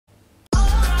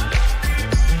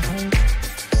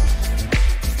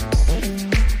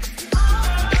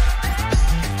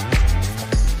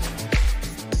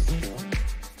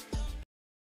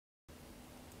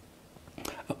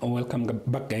welcome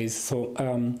back, guys. So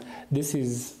this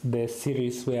is the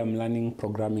series where I'm learning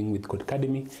programming with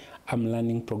Codecademy. I'm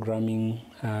learning programming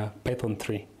Python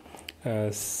 3.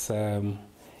 Yes,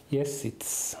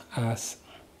 it's a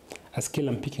skill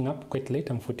I'm picking up quite late.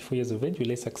 I'm 44 years of age.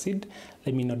 Will I succeed?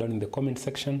 Let me know down in the comment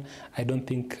section. I don't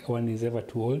think one is ever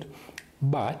too old,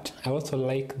 but I also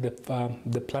like the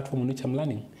platform on which I'm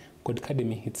learning,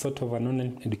 Codecademy. It's sort of an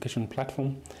online education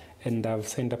platform, and I've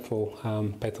signed up for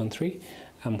Python 3.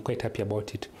 I'm quite happy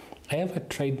about it. I ever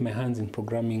tried my hands in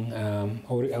programming. I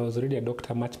was already a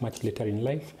doctor much later in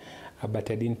life, but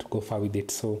I didn't go far with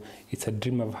it. So it's a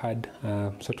dream I've had,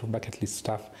 sort of bucket list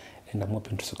stuff, and I'm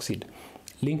hoping to succeed.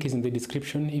 Link is in the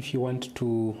description. If you want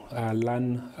to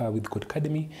learn with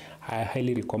Codecademy, I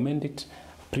highly recommend it.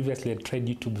 Previously, I tried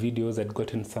YouTube videos. I'd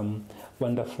gotten some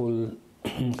wonderful,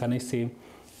 can I say,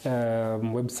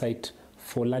 website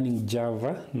for learning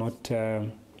Java, not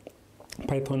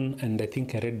Python, and I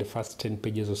think I read the first 10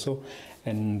 pages or so,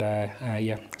 and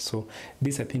yeah, so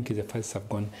this I think is the first I've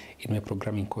gone in my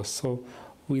programming course. So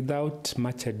without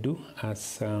much ado,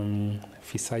 as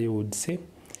Fisayo would say,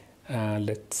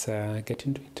 let's get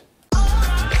into it.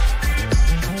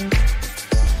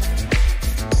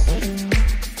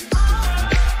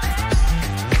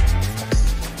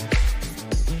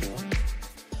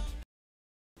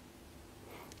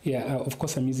 Yeah, of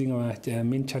course, I'm using our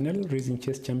main channel, Raising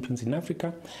Chess Champions in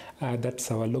Africa.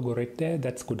 That's our logo right there.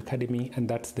 That's Codecademy, and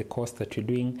that's the course that you're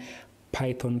doing,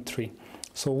 Python 3.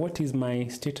 So what is my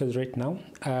status right now?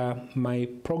 My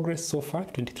progress so far,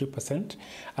 23%.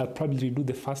 I'll probably do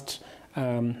the first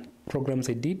programs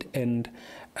I did, and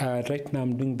right now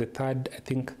I'm doing the third, I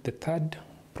think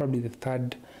probably the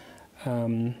third,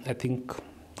 I think,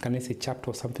 can I say chapter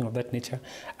or something of that nature.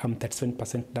 I'm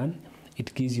 37% done.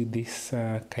 It gives you this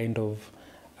kind of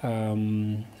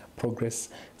progress.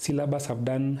 Syllabus, I've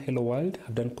done Hello World,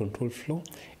 I've done Control Flow,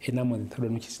 and I'm on the third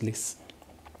one, which is list.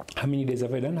 How many days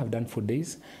have I done? I've done 4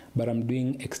 days, but I'm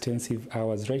doing extensive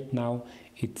hours. Right now,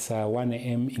 it's 1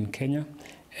 a.m. in Kenya,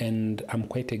 and I'm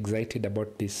quite excited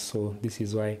about this, so this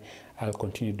is why I'll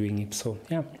continue doing it. So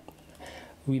yeah,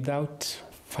 without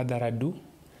further ado,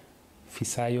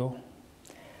 Fisayo,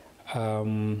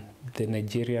 the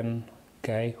Nigerian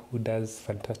guy who does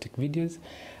fantastic videos,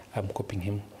 I'm copying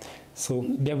him, so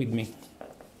bear with me.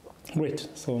 Great.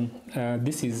 So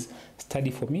this is study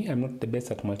for me. I'm not the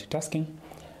best at multitasking,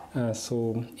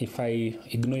 so if I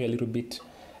ignore you a little bit,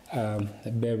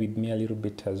 bear with me a little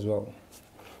bit as well.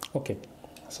 Okay,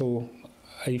 so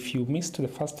if you missed the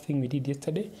first thing we did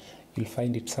yesterday, you'll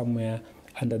find it somewhere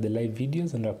under the live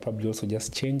videos, and I'll probably also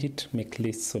just change it, make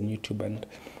lists on YouTube and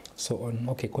so on.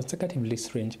 Okay, consecutive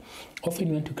list range. Often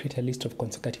you want to create a list of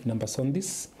consecutive numbers. So on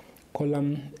this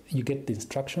column, you get the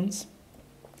instructions.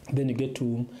 Then you get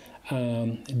to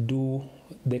do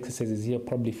the exercises here,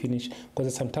 probably finish, because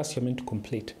there's some tasks you're meant to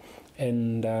complete.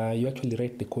 And you actually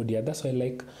write the code here. That's why I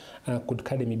like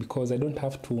Codecademy, because I don't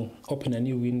have to open a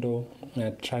new window,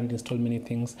 try and install many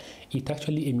things. It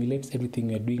actually emulates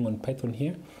everything you're doing on Python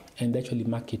here, and actually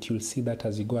mark it. You'll see that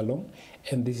as you go along.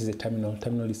 And this is a terminal.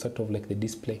 Terminal is sort of like the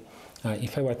display.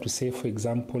 If I were to say, for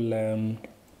example,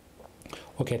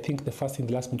 okay, I think the first thing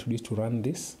they'll ask me to do is to run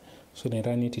this. So when I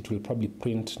run it, it will probably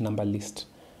print number list.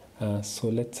 So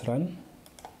let's run.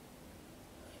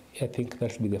 I think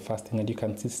that will be the first thing, and you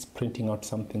can see it's printing out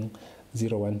something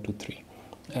 0, 1, 2, 3.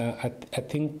 I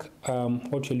think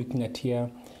what you're looking at here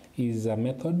is a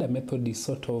method. A method is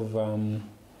sort of an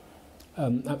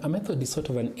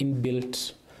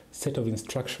inbuilt set of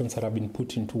instructions that have been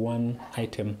put into one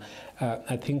item.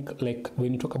 I think, like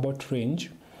when you talk about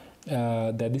range, there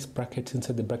are these brackets.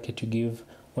 Inside the bracket you give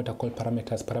what are called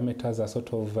parameters. Parameters are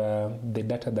sort of the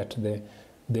data that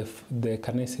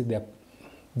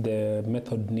the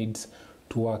method needs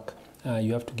to work.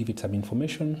 You have to give it some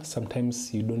information.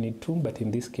 Sometimes you don't need to, but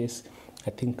in this case, I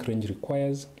think range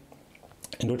requires.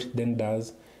 And what it then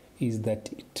does is that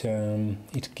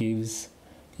it gives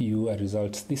you a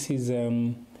result. This is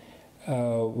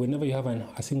whenever you have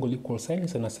a single equal sign,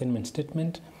 it's an assignment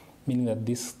statement, meaning that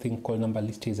this thing called number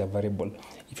list is a variable.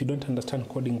 If you don't understand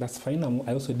coding, that's fine.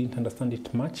 I also didn't understand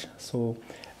it much, so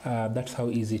that's how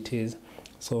easy it is.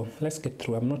 So let's get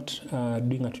through. I'm not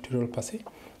doing a tutorial per se,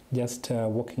 just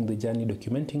walking the journey,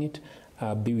 documenting it.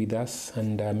 Be with us,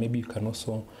 and maybe you can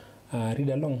also read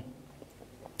along.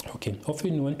 Okay,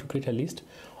 often you want to create a list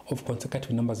of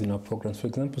consecutive numbers in our programs. For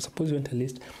example, suppose you want a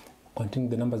list containing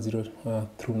the numbers 0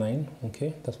 through 9.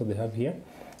 Okay, that's what they have here.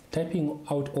 Typing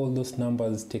out all those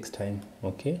numbers takes time.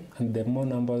 Okay, and the more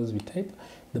numbers we type,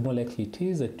 the more likely it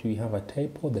is that we have a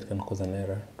typo that can cause an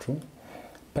error. True.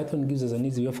 Python gives us an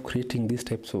easy way of creating these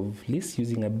types of lists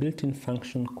using a built-in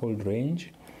function called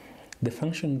range. The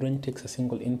function range takes a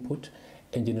single input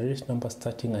and generates numbers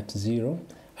starting at 0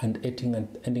 and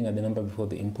ending at the number before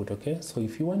the input. Okay, so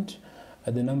if you want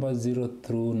the number 0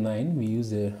 through 9, we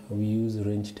use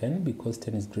range 10 because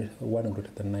 10 is 1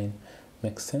 greater than 9.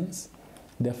 Makes sense.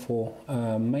 Therefore,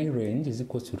 my range is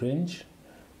equal to range,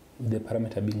 the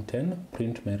parameter being 10.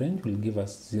 Print my range will give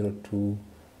us 0 to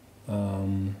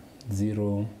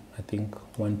 0, I think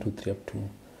 1, 2, 3 up to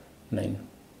 9.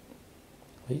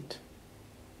 Wait.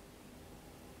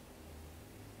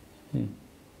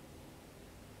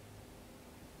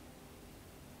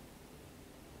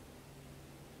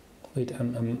 Wait,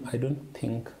 I don't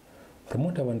think, from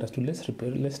what I've understood,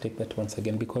 let's take that once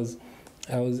again, because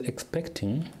I was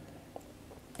expecting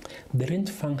the range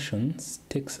function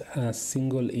takes a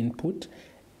single input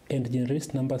and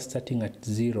generates numbers starting at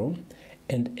 0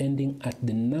 and ending at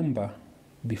the number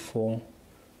before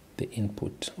the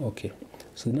input. Okay,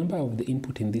 so the number of the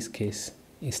input in this case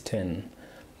is 10.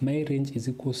 My range is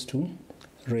equals to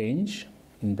range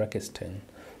in brackets 10.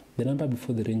 The number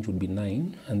before the range would be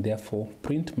 9, and therefore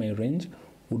print my range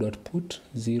would output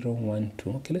 0, 1, 2.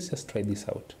 Okay, let's just try this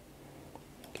out.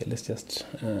 Okay, let's just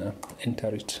enter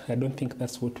it. I don't think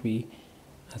that's what we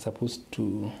are supposed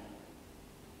to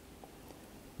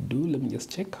do. Let me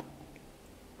just check.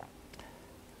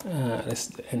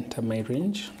 Let's enter my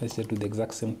range. Let's just do the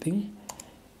exact same thing.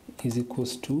 Is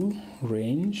equals to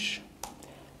range,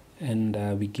 and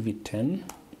we give it 10,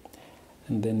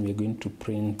 and then we're going to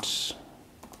print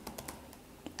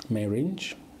my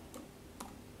range.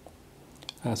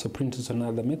 So print is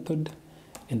another method,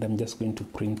 and I'm just going to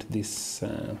print this,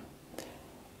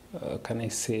 can I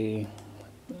say,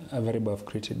 a variable I've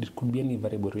created. It could be any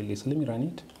variable really. So let me run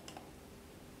it.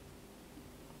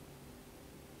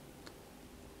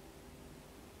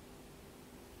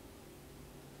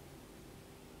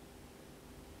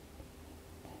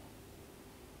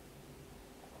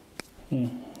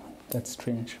 That's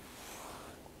strange.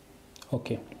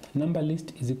 Okay, number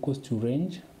list is equals to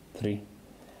range 3.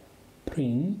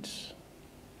 Print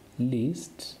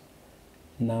list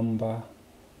number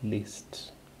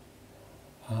list.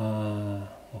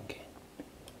 Okay,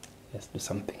 let's do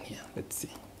something here. Let's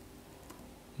see.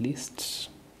 List.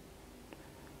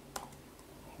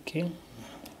 Okay.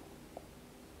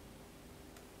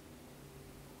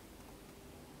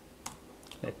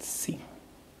 Let's see.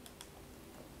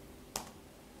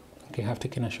 Okay, I have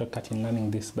taken a shortcut in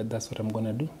learning this, but that's what I'm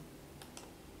gonna do.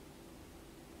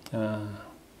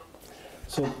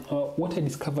 So what I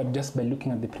discovered just by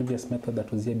looking at the previous method that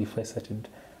was here before I started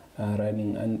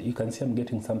running, and you can see I'm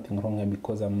getting something wrong here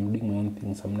because I'm doing my own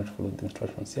things, I'm not following the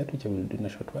instructions yet, which I will do in a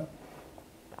short while.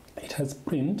 It has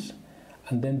print,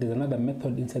 and then there's another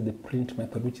method inside the print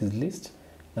method, which is list,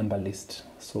 number list.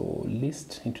 So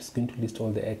list, it is going to list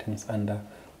all the items under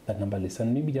that number list.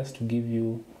 And maybe just to give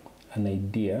you an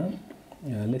idea,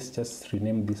 let's just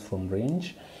rename this from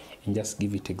range and just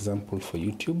give it example for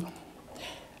YouTube,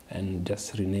 and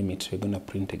just rename it. We're going to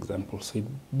print example. So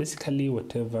basically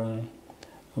whatever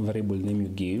variable name you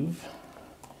give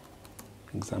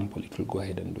example, it will go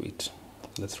ahead and do it.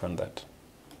 Let's run that.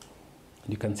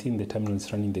 You can see in the terminal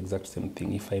it's running the exact same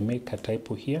thing. If I make a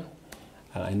typo here,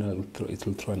 I know it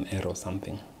will throw an error or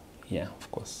something. Yeah, of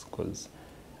course, because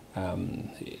I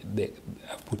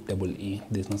put double E,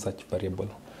 there's no such variable.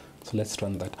 So let's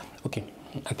run that. Okay,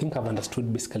 I think I've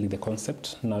understood basically the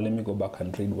concept. Now let me go back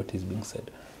and read what is being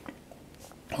said.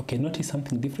 Okay, notice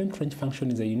something different. Range function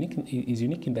is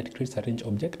unique in that it creates a range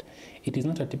object. It is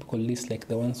not a typical list like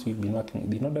the ones we've been working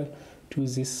with. In order to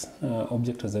use this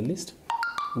object as a list,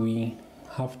 we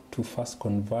have to first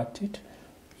convert it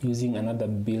using another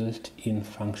built-in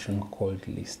function called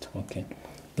list. Okay,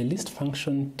 the list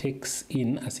function takes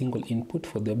in a single input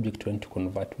for the object we want to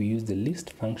convert. We use the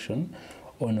list function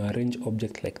on a range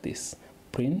object like this.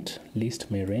 Print list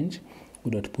my range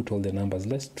would output all the numbers.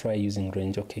 Let's try using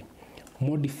range. Okay,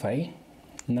 modify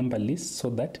number list so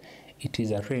that it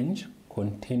is a range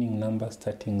containing numbers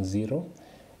starting 0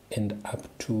 and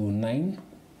up to 9,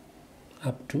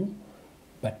 up to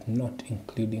but not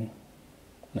including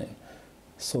 9.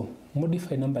 So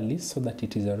modify number list so that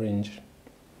it is a range.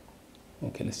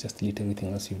 Okay, let's just delete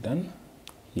everything else you've done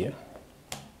here.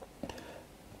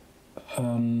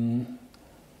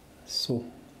 So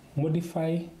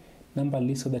modify number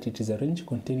list so that it is a range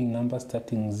containing numbers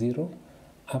starting 0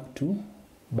 up to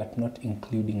but not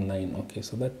including 9. Okay,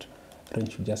 so that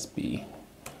range should just be,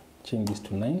 change this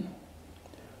to 9.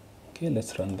 Okay,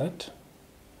 let's run that.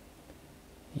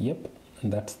 Yep,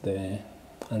 and that's the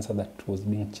answer that was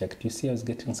being checked. You see I was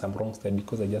getting some wrongs there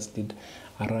because I just did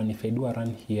a run. If I do a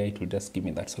run here, it will just give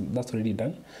me that. So that's already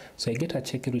done. So I get a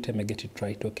check every time I get it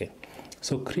right. Okay,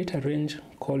 so create a range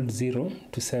called 0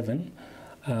 to 7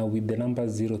 with the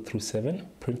numbers 0 through 7.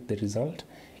 Print the result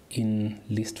in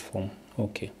list form.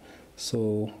 Okay,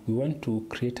 so we want to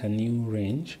create a new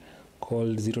range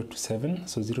called 0 to 7.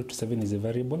 So 0 to 7 is a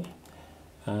variable.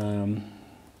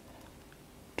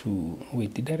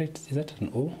 Wait, did I write, is that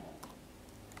an O?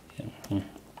 Yeah.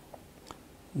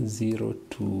 0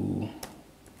 to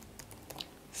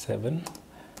 7.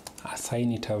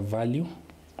 Assign it a value,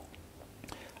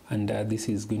 and this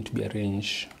is going to be a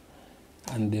range,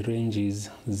 and the range is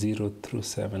 0 through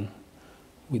 7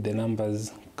 with the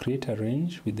numbers. Create a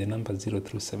range with the numbers 0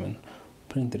 through 7.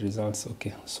 Print the results.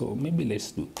 Okay, so maybe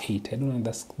let's do 8. I don't know,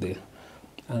 that's the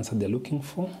answer they're looking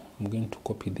for. I'm going to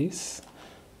copy this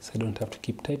so I don't have to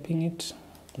keep typing it,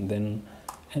 and then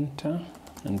enter,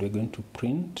 and we're going to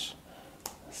print,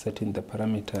 setting the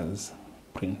parameters,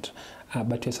 print.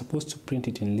 But you're supposed to print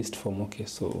it in list form. Okay,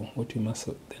 so what we must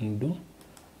then do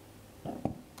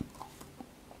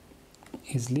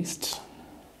is list,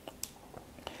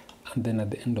 and then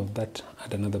at the end of that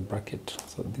add another bracket.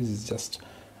 So this is just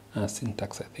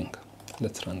syntax, I think.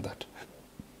 Let's run that.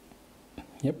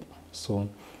 Yep, so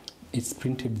it's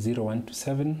printed 0, 1 to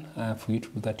 7. For you to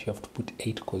do that, you have to put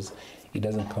 8 because it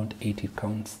doesn't count 8, it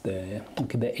counts the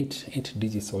 8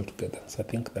 digits all together. So I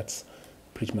think that's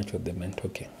pretty much what they meant.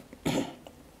 Okay.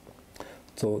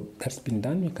 So that's been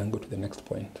done. You can go to the next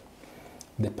point.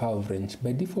 The power of range.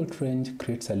 By default, range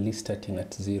creates a list starting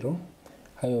at 0.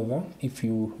 However, if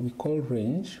we call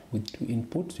range with 2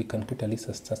 inputs, we can create a list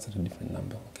that starts at a different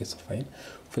number. Okay, so fine.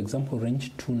 For example,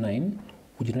 range 2, 9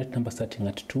 would generate number starting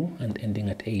at 2 and ending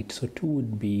at 8. So 2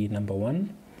 would be number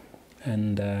 1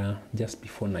 and just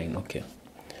before 9. Okay,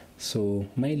 so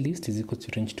my list is equal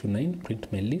to range 2, 9.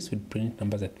 Print my list with print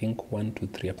numbers, I think 1, 2,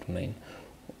 3 up to 9.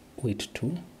 Wait,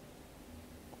 2.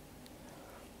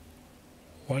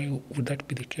 Why would that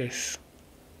be the case?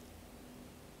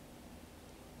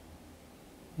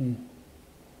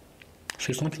 So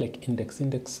it's not like index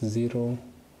 0,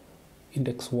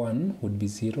 index 1 would be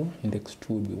 0, index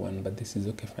 2 would be 1, but this is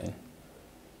okay, fine.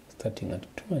 Starting at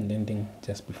 2 and ending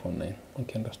just before 9.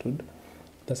 Okay, understood.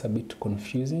 That's a bit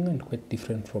confusing and quite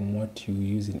different from what you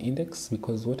use in index,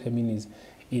 because what I mean is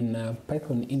in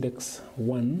Python, index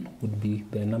 1 would be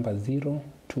the number 0,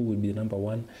 2 would be the number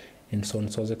 1, and so on.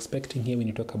 So I was expecting here when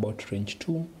you talk about range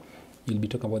 2, you'll be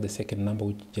talking about the second number,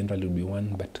 which generally will be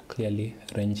 1, but clearly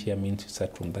range here means you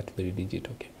start from that very digit.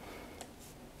 Okay.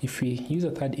 If we use a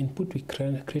third input, we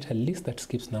create a list that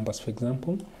skips numbers. For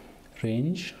example,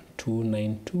 range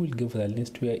 292 will give us a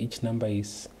list where each number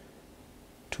is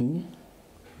 2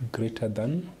 greater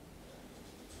than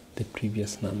the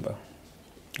previous number,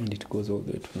 and it goes all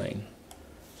the way to 9.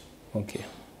 Okay.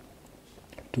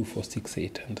 2, 4, 6,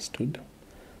 8. Understood.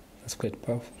 That's quite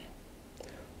powerful.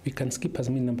 We can skip as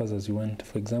many numbers as you want.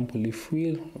 For example, if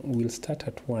we'll start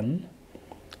at 1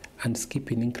 and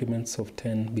skip in increments of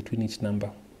 10 between each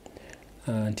number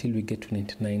until we get to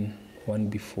 99, 1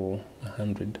 before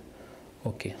 100.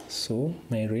 Okay, so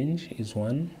my range is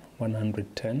 1,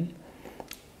 110.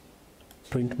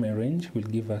 Print my range will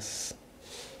give us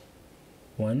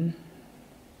 1,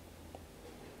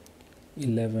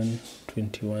 11,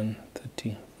 21,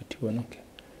 30, 41. Okay.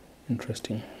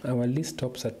 Interesting. Our list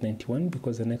stops at 91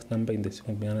 because the next number in the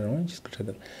sequence behind range is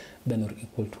greater than or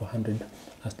equal to 100.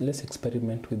 Let's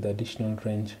experiment with the additional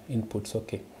range inputs.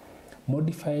 Okay.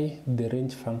 Modify the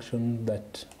range function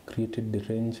that created the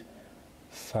range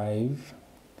 5,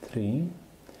 3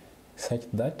 such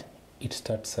that it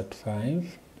starts at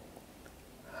 5,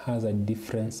 has a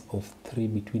difference of 3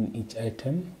 between each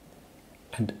item,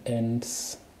 and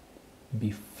ends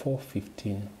before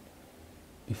 15.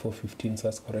 Before 15, so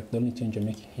that's correct. The only change you're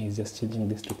making here is just changing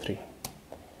this to 3, I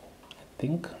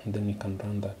think, and then you can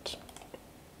run that.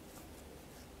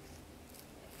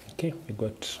 Okay, we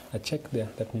got a check there.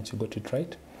 That means you got it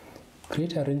right.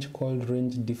 Create a range called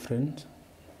range different.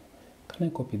 Can I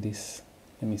copy this?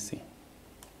 Let me see.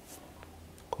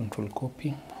 Control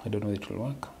copy. I don't know if it will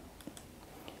work.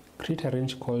 Create a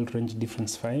range called range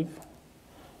difference 5.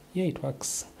 Yeah, it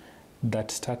works.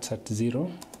 That starts at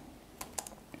 0.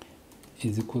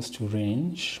 Is equals to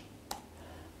range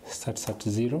starts at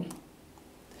 0,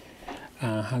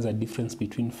 has a difference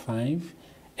between 5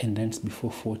 and ends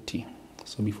before 40.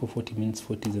 So before 40 means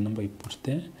 40 is the number you put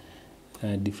there,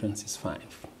 difference is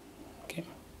 5. Okay,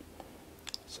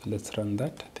 so let's run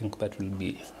that. I think that will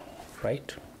be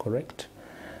right, correct.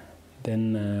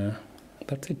 Then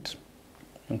that's it.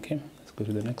 Okay, let's go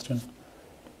to the next one.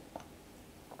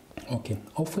 Okay,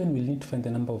 often we'll need to find the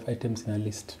number of items in a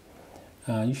list,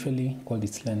 usually called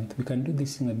its length. We can do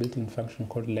this in a built-in function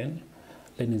called len.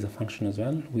 Len is a function as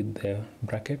well with the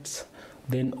brackets.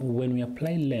 Then when we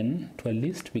apply len to a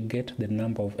list, we get the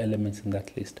number of elements in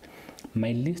that list.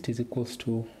 My list is equals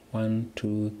to 1,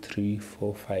 2, 3,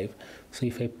 4, 5. So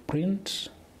if I print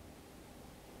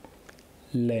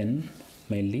len,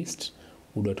 my list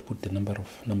would output the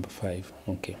number 5.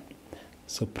 Okay,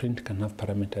 so print can have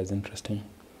parameters. Interesting.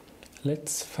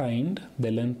 Let's find the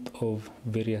length of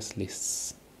various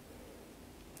lists.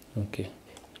 Okay,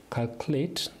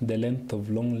 calculate the length of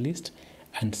long list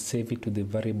and save it to the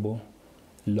variable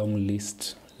long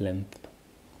list length.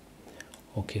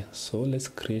 Okay, so let's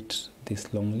create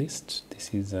this long list.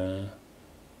 This is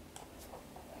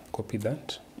copy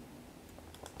that,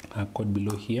 code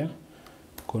below here,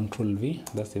 Control V,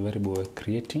 that's the variable we're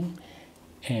creating,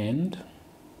 and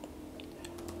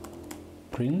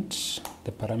print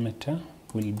the parameter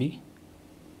will be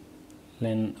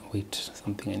len. Wait,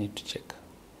 something I need to check.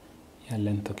 Yeah,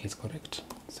 length. Okay, it's correct.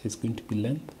 So it's going to be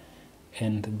length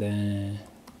and the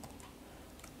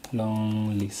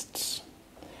long list.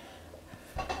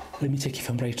 Let me check if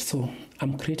I'm right. So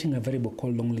I'm creating a variable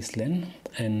called long list len,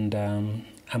 and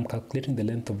I'm calculating the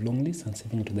length of long list and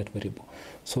saving it to that variable.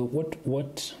 So wait,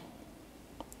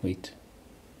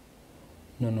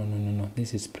 no,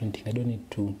 this is printing. I don't need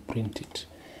to print it,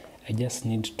 I just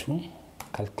need to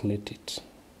calculate it.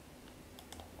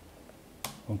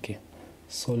 Okay,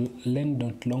 so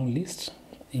len.long list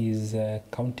is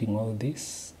counting all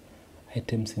these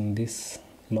items in this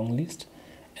long list,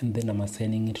 and then I'm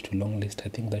assigning it to long list. I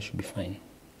think that should be fine.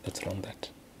 Let's run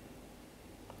that.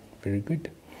 Very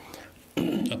good.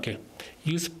 Okay,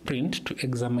 use print to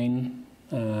examine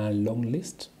long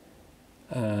list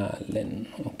len.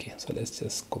 Okay, so let's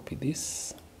just copy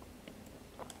this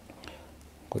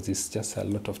because it's just a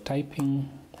lot of typing.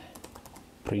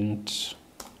 Print,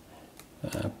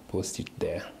 post it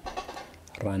there,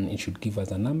 run. It should give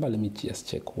us a number. Let me just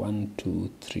check. 1, 2,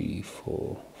 3,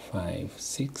 4, 5,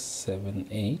 6, 7,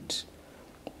 8,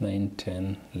 9,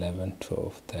 10, 11,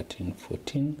 12, 13,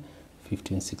 14,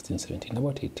 15, 16, 17,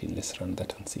 about 18. Let's run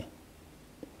that and see.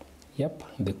 Yep,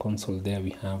 the console there we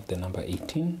have the number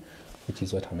 18, which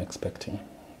is what I'm expecting.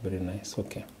 Very nice.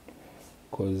 Okay,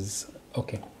 because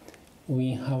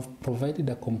we have provided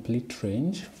a complete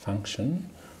range function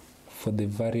for the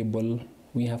variable.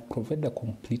 We have provided a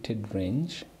completed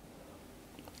range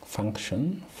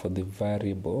function for the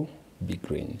variable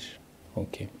big range.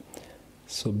 Okay,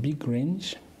 so big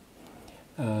range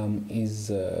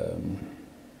is a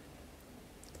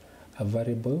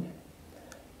variable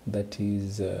that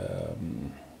is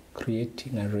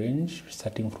creating a range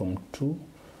starting from 2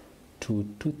 to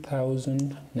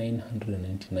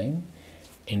 2,999,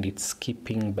 and it's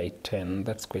skipping by 10.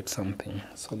 That's quite something.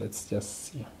 So let's just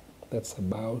see. That's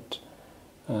about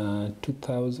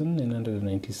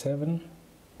 2,997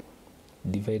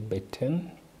 divided by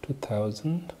 10,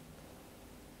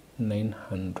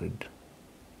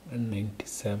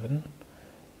 2,997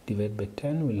 divided by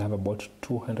 10, we'll have about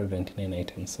 299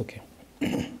 items. Okay.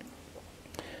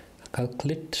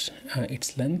 Calculate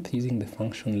its length using the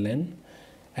function len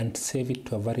and save it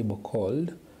to a variable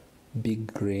called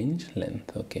big range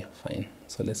length. Okay, fine.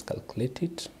 So let's calculate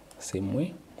it same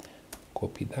way.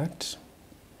 Copy that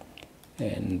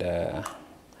and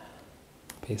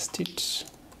paste it,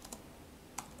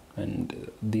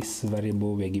 and this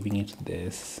variable we're giving it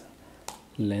this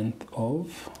length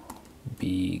of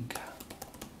big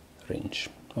range.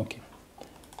 Okay,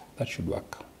 that should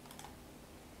work.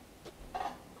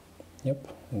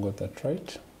 Yep, I got that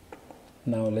right.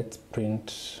 Now let's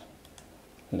print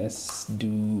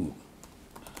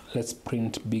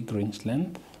big range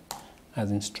length as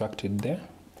instructed there,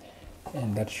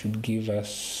 and that should give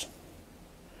us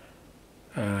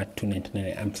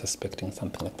 299. I'm suspecting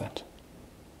something like that.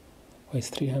 Oh, it's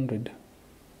 300.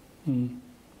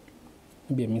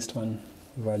 Maybe I missed one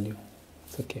value.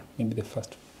 It's okay. Maybe the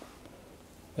first.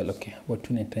 Well, okay, about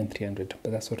 299, 300,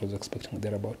 but that's what I was expecting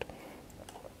thereabout.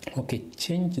 Okay,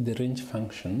 change the range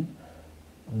function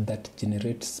that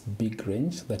generates big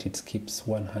range that it skips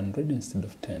 100 instead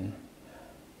of 10.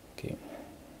 Okay,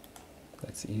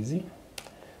 that's easy.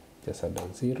 Just add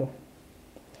a 0.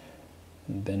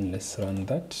 And then let's run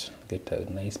that, get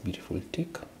a nice beautiful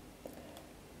tick,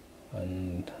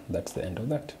 and that's the end of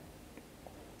that.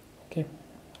 Okay,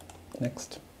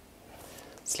 next.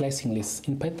 Slicing lists.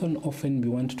 In Python, often we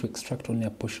want to extract only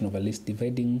a portion of a list.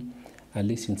 Dividing a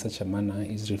list in such a manner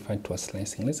is referred to as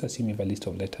slicing. Let's assume you have a list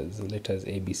of letters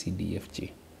A, B, C, D, F,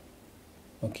 G.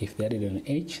 Okay, if they added an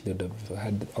H, they would have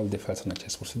had all the files on a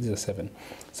chessboard. So these are 7.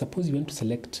 Suppose you want to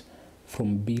select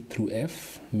from B through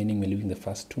F, meaning we're leaving the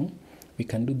first two. We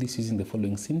can do this using the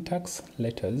following syntax.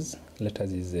 Letters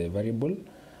is a variable.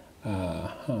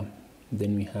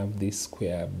 Then we have these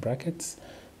square brackets,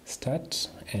 start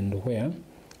and where.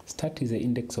 Start is the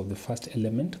index of the first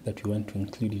element that we want to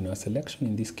include in our selection.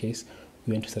 In this case,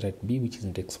 we want to start at B, which is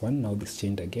index 1. Now this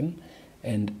changed again.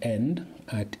 And end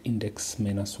at index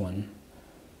 -1.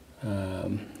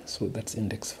 So that's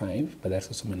index 5, but that's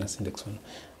also minus index 1.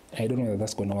 I don't know whether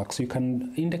that's going to work. So you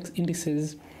can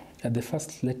indices. The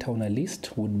first letter on a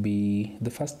list would be, the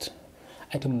first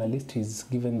item on a list is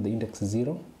given the index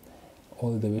 0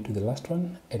 all the way to the last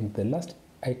one, and the last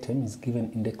item is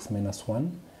given index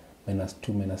 -1,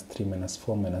 -2, -3,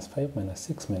 -4, -5,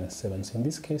 -6, -7. So in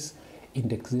this case,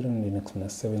 index 0 and index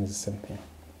 -7 is the same thing.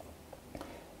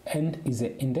 End is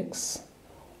the index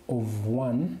of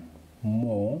one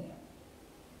more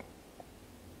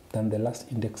than the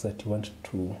last index that you want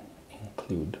to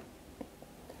include.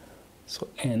 So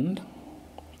end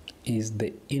is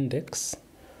the index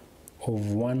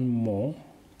of one more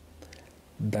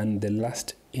than the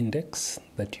last index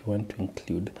that you want to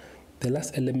include. The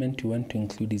last element you want to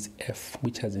include is F,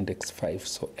 which has index 5,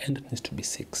 so end needs to be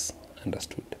 6.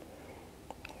 Understood?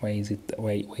 Why is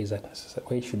that necessary?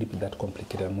 Why should it be that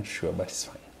complicated? I'm not sure, but it's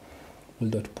fine. We'll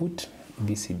dot put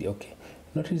BCD. Okay.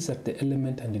 Notice that the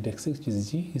element and index 6, which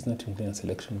is G, is not included in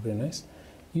selection. Very nice.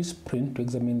 Use print to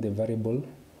examine the variable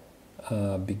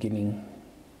beginning.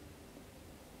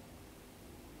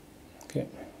 Okay.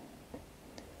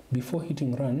 Before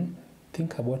hitting run,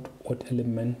 think about what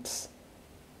elements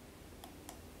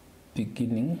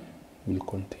beginning will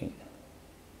contain.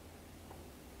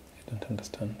 I don't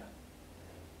understand.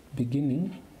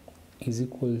 Beginning is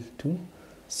equal to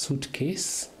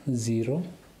suitcase 0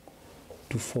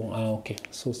 to 4. Okay,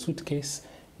 so suitcase,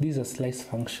 this is a slice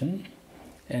function,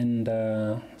 and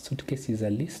suitcase is a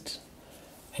list,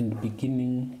 and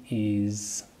beginning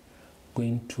is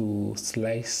going to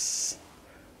slice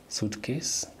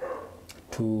suitcase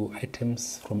to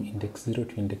items from index 0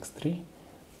 to index 3.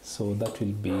 So that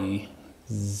will be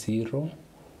 0,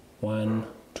 1,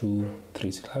 2,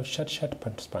 3. So it'll have shirt,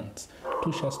 pants,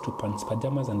 2 shirts, 2 pants,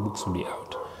 pajamas, and books will be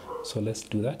out. So let's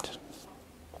do that.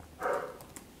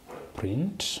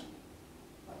 Print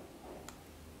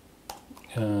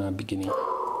beginning.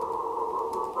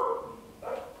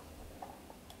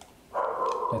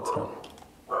 Let's run.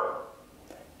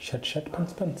 Shirt,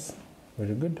 pants.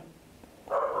 Very good.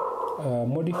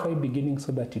 Modify beginning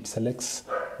so that it selects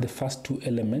the first two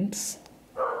elements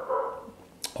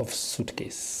of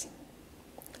suitcase.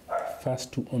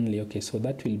 First two only. Okay, so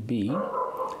that will be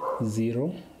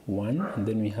 0, 1, and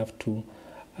then we have to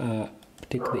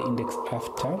take the index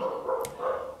after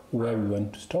where we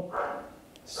want to stop.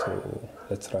 So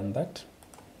let's run that.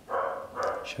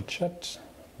 Shirt,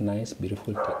 nice,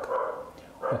 beautiful tick.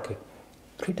 Okay,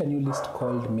 create a new list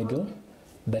called middle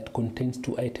that contains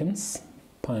 2 items,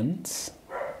 pants,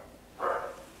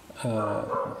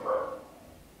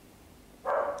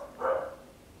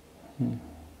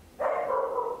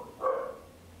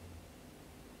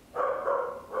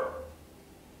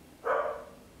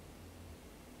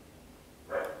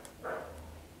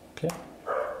 okay,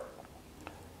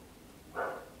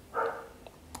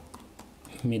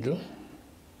 middle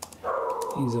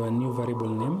is our new variable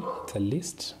name. It's a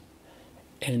list,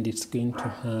 and it's going to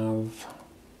have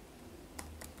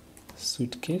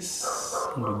suitcase,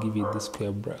 and we'll give it the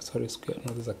square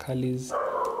there's a curly's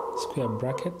square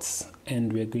brackets,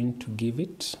 and we're going to give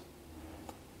it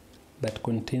that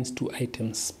contains 2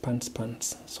 items, pants.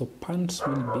 So pants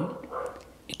will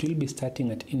be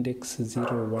starting at index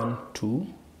 0, 1, 2,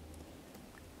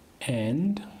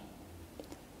 and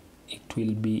it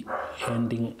will be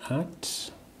ending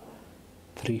at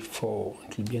 3, 4.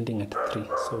 It will be ending at 3,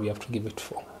 so we have to give it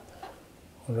 4.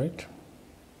 All right.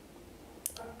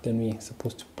 Then we're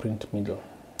supposed to print middle.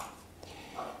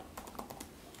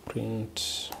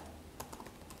 Print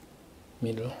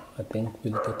middle. I think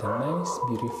we'll get a nice,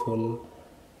 beautiful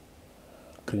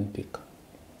green tick.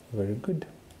 Very good.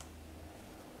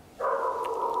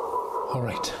 All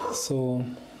right. So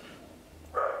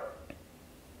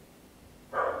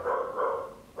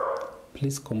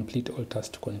please complete all tasks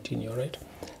to continue. All right.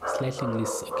 Slicing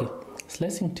list. Okay.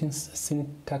 Slicing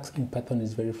syntax in Python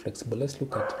is very flexible. Let's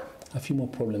look at a few more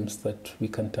problems that we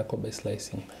can tackle by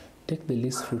slicing. Take the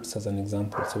list fruits as an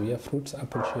example. So we have fruits: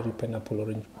 apple, cherry, pineapple,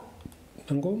 orange,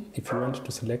 mango. If you want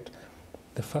to select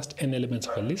the first n elements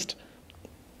of a list,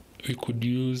 we could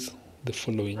use the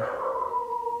following.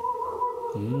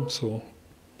 So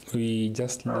we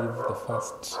just leave the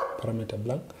first parameter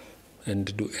blank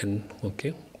and do n.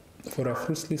 Okay. For a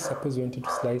fruits list, suppose we wanted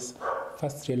to slice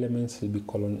first 3 elements will be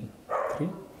colon 3.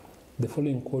 The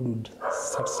following code would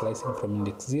start slicing from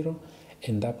index 0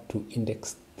 and up to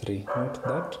index 3. Note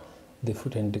that the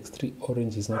fruit at index 3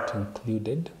 orange is not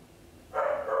included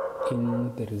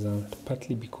in the result,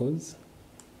 partly because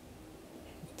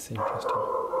it's interesting.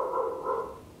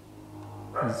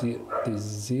 There's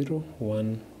 0,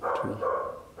 1, 2,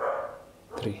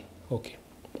 3. Okay,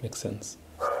 makes sense.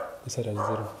 This are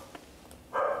 0.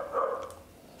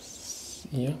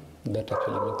 Yeah, that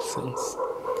actually makes sense.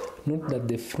 Note that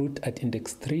the fruit at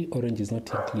index 3, orange, is not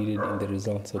included in the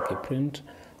results. Okay, print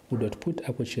would output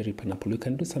apple, cherry, pineapple. We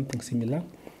can do something similar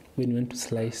when we want to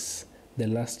slice the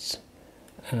last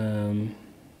n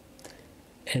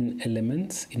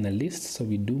elements in a list. So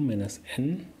we do minus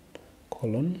n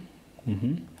colon.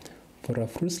 For our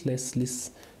fruit slice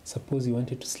list, suppose you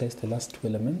wanted to slice the last 2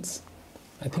 elements.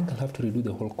 I think I'll have to redo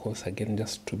the whole course again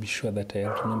just to be sure that I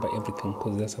remember everything,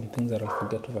 because there are some things that I'll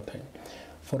forget over time.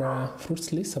 For our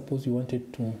fruits list, suppose you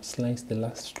wanted to slice the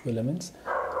last 2 elements.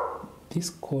 This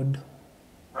code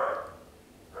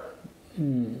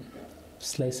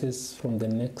slices from the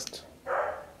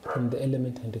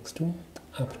element index 2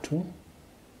 up through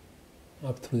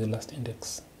the last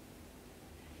index.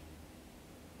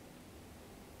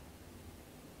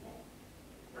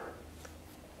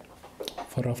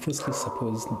 For our fruits list,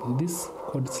 suppose this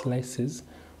code slices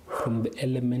from the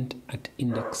element at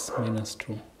index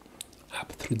 -2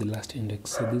 up through the last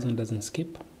index. So this one doesn't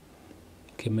skip.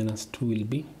 Okay, -2 will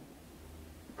be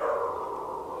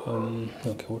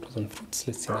okay, what was on fruits?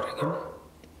 Let's see that again.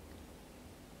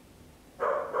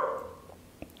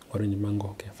 Orange, mango.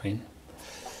 Okay, fine.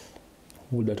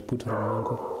 Would output orange,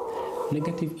 mango.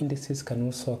 Negative indices can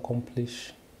also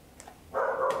accomplish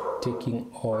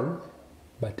taking all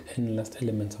but n last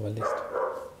elements of a list.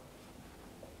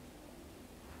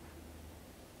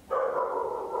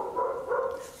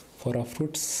 For our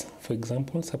fruits, for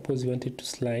example, suppose you wanted to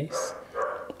slice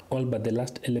all but the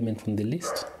last element from the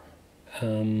list.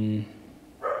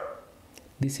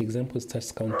 This example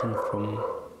starts counting from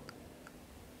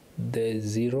the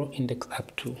 0 index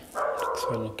up to index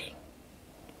 1. Okay,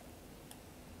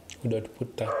 we don't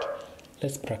put that.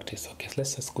 Let's practice. Okay, so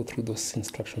let's just go through those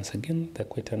instructions again. They're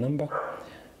quite a number.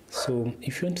 So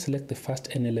if you want to select the first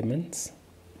n elements,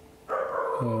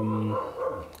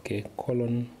 okay,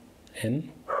 colon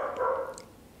n.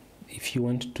 If you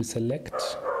want to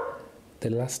select the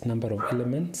last number of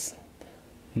elements,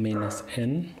 minus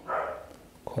n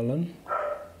colon.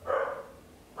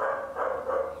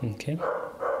 Okay.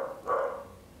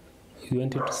 You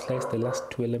wanted to slice the last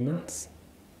 2 elements.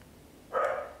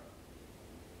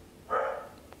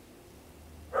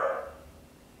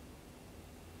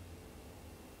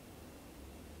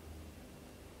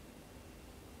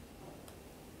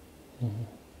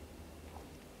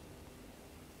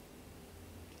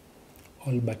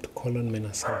 All but colon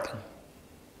minus something.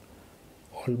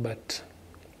 All but.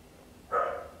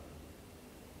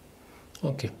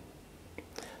 Okay.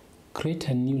 Create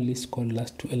a new list called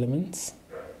last 2 elements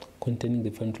containing the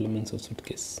final elements of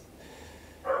suitcase.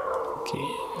 Okay.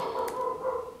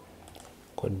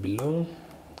 Code below.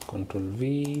 Control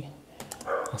V.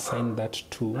 Assign that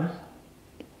to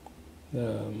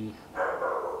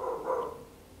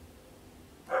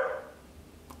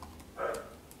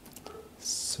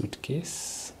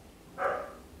suitcase.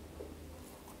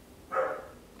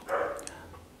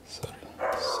 Sorry.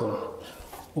 So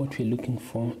what we're looking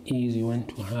for is you want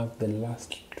to have the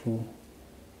last 2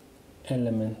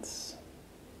 elements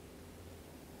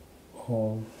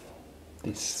of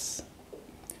this.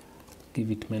 Give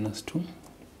it -2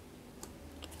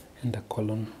 and a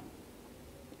colon.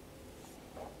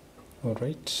 All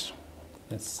right,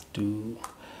 let's do.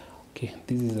 Okay,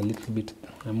 this is a little bit,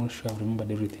 I'm not sure I've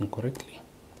remembered everything correctly.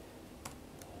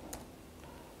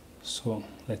 So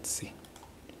let's see.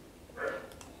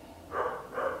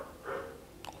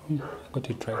 I got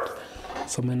it right.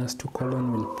 So -2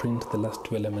 colon will print the last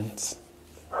 2 elements.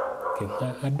 Okay,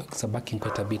 our dogs are barking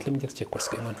quite a bit. Let me just check what's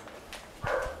going on.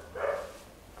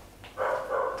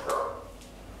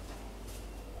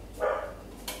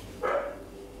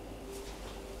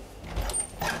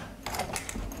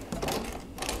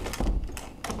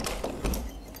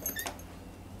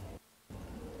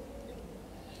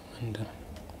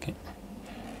 Okay.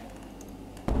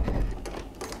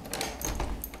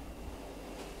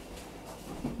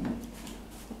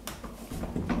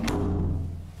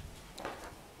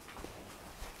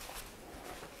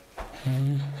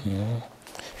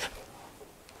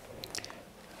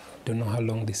 Don't know how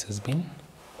long this has been.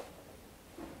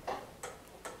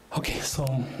 Okay, so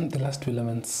the last 2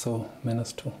 elements, so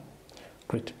 -2.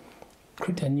 Great.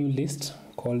 Create a new list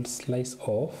called slice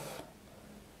of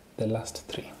the last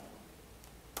 3.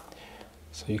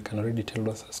 So you can already tell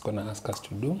what it's going to ask us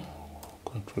to do.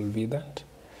 Control V that.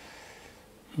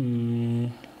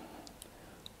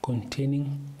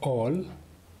 Containing all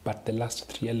but the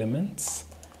last 3 elements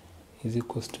is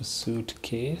equals to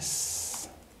suitcase.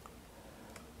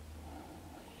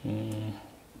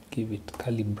 Give it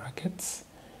curly brackets,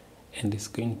 and it's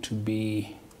going to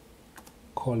be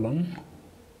colon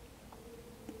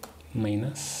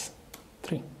minus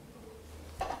 3.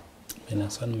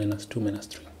 Minus 1, minus 2, minus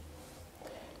 3.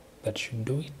 That should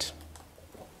do it.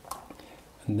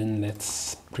 And then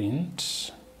let's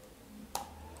print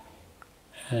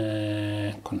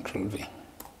Control V.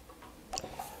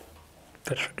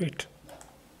 That should do it.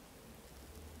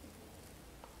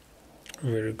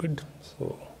 Very good.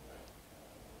 So,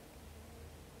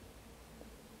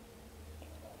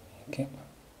 okay.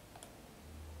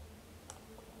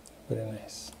 Very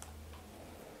nice.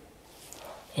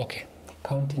 Okay,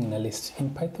 counting in a list.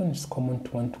 In Python, it's common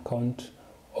to want to count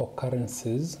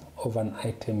occurrences of an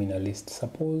item in a list.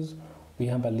 Suppose we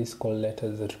have a list called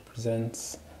letters that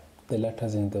represents the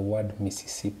letters in the word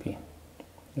Mississippi.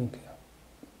 Okay.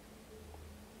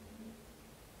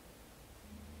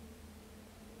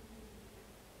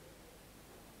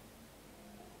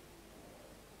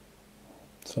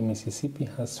 So Mississippi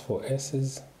has 4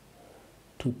 S's,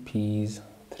 2 P's,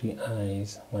 3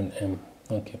 I's, 1 M.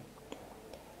 Okay.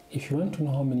 If you want to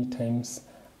know how many times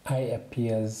I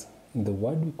appears in the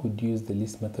word, we could use the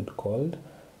list method called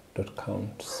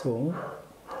 .count. So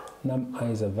num I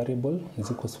is a variable,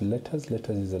 is equals to letters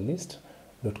is a list,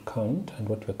 .count, and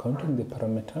what we're counting, the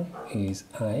parameter is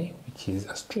I, which is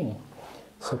a string.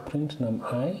 So print num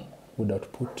I would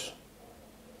output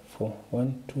 4.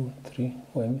 1, 2, 3.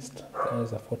 Oh, I missed. The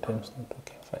I's are 4 times not.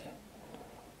 Okay, fine.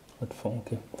 What 4?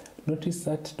 Okay. Notice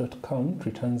that .count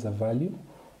returns a value.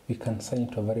 We can assign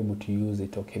it to a variable to use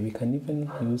it. Okay, we can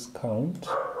even use count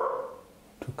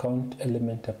to count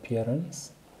element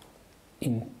appearance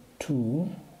in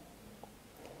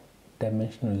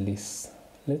 2-dimensional lists.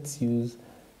 Let's use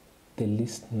the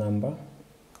list number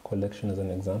collection as an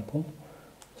example,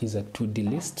 which is a 2D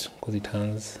list because it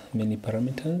has many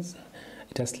parameters.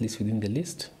 It has lists within the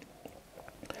list.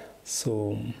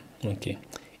 So, okay,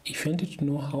 if you wanted to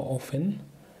know how often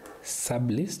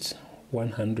sublist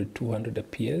 100, 200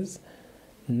 appears,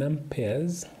 num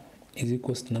pairs is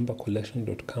equals to number collection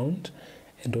dot count,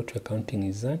 and what we're counting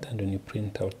is that, and when you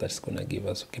print out, that's gonna give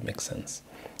us, okay, makes sense.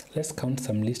 Let's count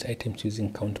some list items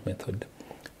using count method.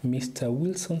 Mr.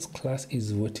 Wilson's class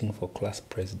is voting for class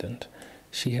president.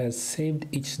 She has saved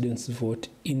each student's vote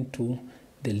into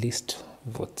the list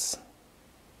votes.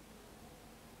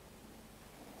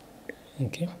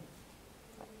 Okay.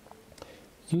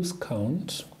 Use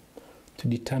count to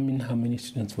determine how many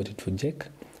students voted for Jake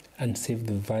and save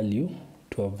the value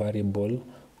to a variable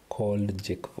called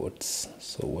Jake votes.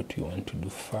 So what we want to do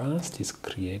first is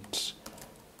create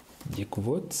Jake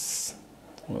votes.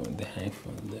 Oh, the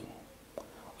hyphen,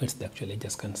 it's actually, I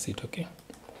just can't see it. Okay.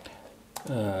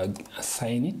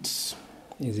 Assign it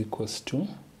is equals to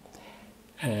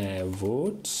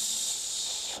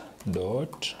votes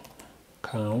dot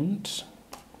count.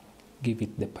 Give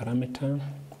it the parameter,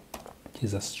 which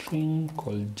is a string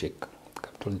called Jake,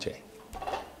 capital J.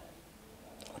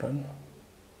 Run.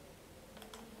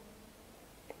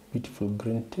 Beautiful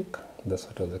green tick. That's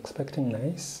what I was expecting.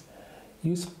 Nice.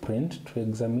 Use print to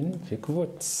examine Jake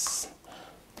votes.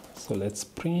 So let's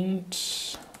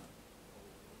print.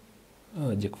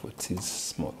 Jake votes is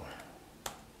small,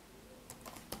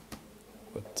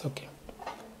 but it's okay.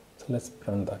 So let's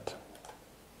run that.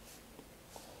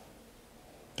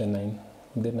 The 9,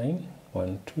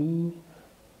 1, 2,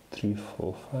 3,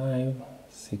 4, 5,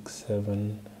 6,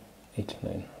 7, 8,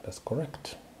 9. That's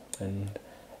correct. And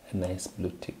a nice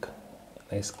blue tick,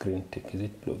 nice green tick. Is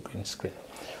it blue, green, screen?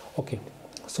 Okay,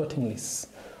 sorting lists.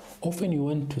 Often you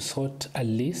want to sort a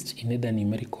list in either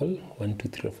numerical 1, 2,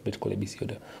 3 alphabetical ABC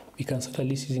order. We can sort a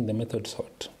list using the method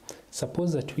sort.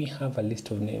 Suppose that we have a list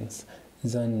of names: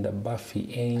 Xander,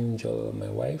 Buffy, Angel, my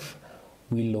wife,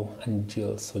 Willow, and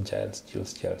Jill. So Giles,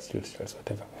 Giles,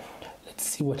 whatever. Let's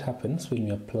see what happens when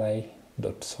you apply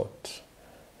dot sort.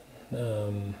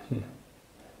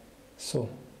 So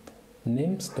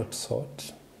names dot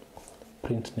sort,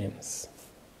 print names.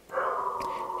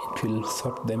 It will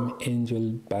sort them: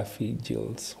 Angel, Buffy,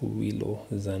 Jills, Willow,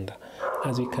 Xander.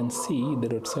 As we can see, the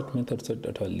dot sort method sort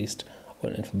dot our list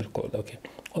on alphabetical order. Okay.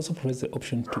 Also provides the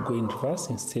option to go in reverse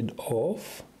instead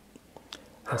of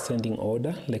ascending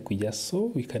order, like we just saw.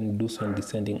 We can do so in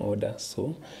descending order.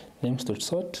 So names dot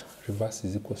sort reverse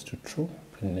is equals to true.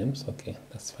 Print names. Okay,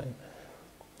 that's fine.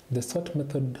 The sort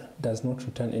method does not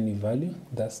return any value,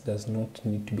 thus does not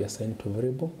need to be assigned to a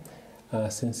variable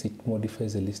since it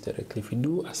modifies the list directly. If you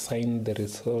do assign the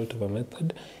result of a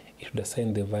method, it would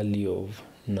assign the value of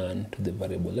none to the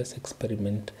variable. Let's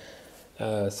experiment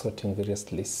sorting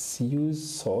various lists. Use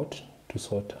sort to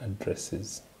sort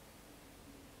addresses.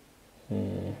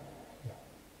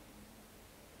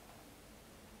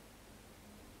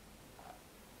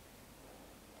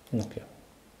 Okay.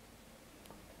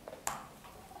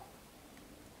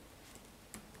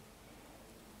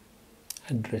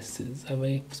 Addresses. Have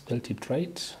I spelled it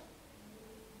right?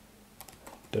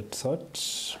 Dot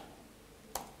sort.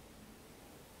 I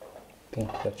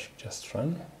think that should just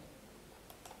run.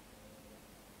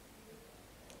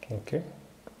 Okay.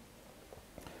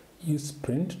 Use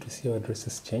print to see how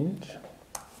addresses change.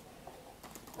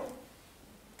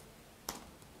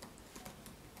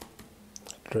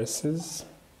 Addresses.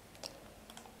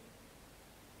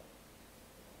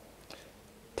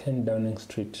 10 Downing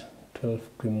Street, 12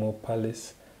 Grimmauld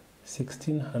Palace,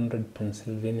 1600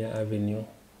 Pennsylvania Avenue,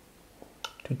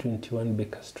 221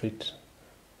 Baker Street,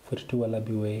 42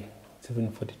 Wallaby Way,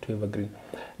 742 Evergreen.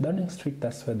 Downing Street,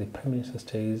 that's where the Prime Minister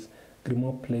stays.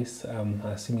 Grimmauld Place,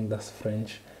 assuming that's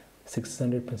French.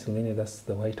 600 Pennsylvania, that's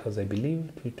the White House, I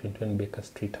believe. 221 Baker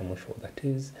Street, I'm not sure what that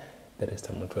is. The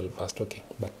rest I'm not well versed. Okay,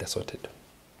 but they're sorted.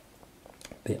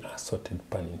 They are sorted,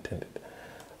 pun intended.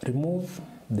 Remove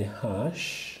the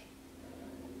hash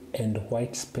and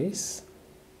white space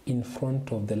in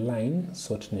front of the line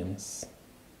sort names.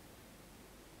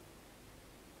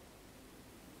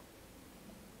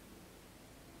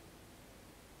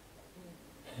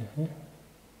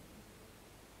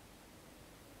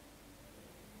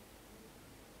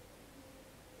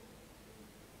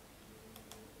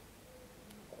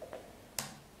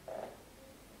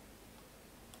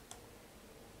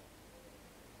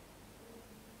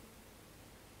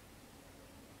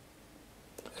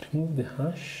 Remove the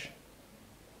hash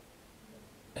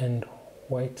and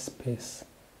white space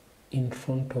in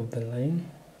front of the line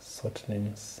sort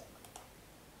names.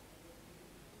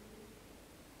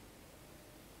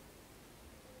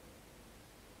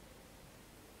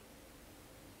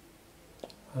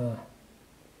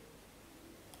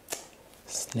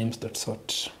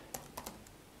 Names.sort.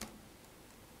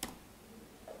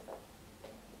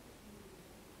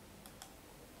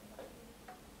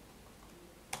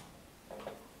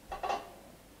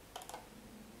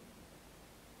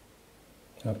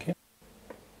 Okay.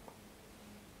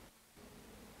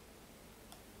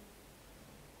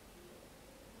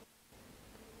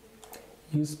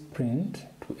 Use print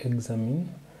to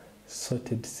examine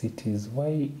sorted cities.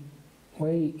 Why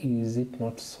is it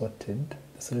not sorted?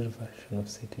 The sorted version of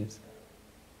cities.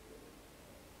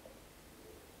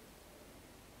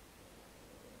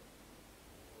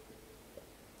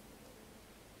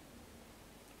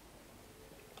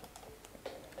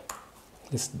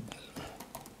 Let's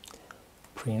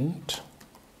print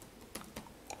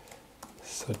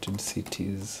sorted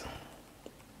cities.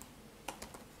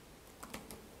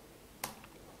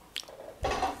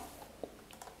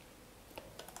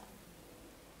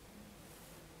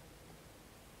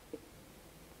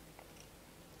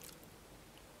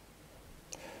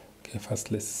 Okay,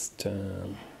 first let's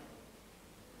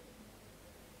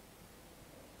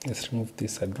remove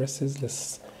these addresses.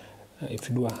 Let's if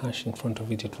you do a hash in front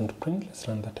of it, it won't print. Let's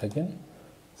run that again.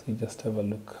 So you just have a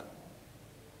look.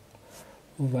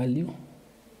 Value.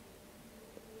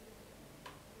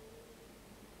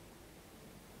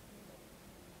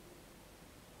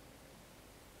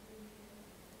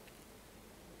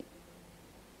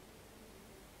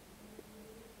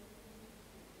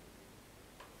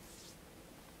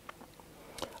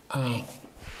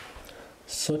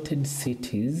 Sorted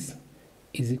cities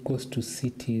is equals to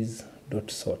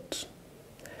cities.sort.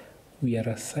 We are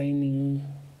assigning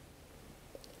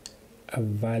a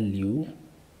value.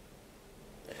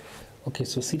 Okay,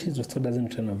 so cities.sort doesn't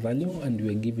return a value, and we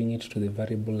are giving it to the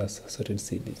variable as sorted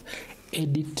cities.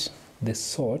 Edit the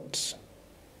sort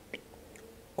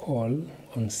call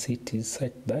on cities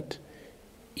such that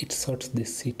it sorts the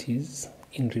cities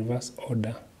in reverse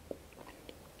order.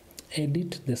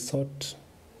 Edit the sort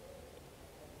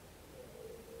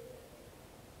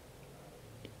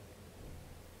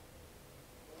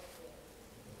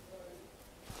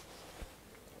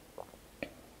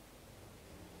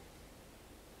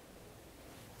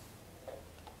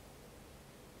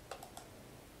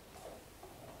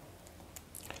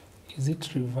is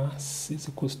it reverse is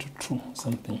equals to true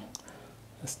something.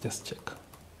 Let's just check.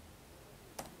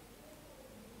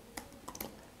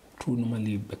 True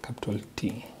normally be capital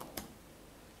T.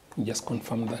 Just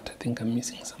confirm that. I think I'm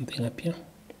missing something up here.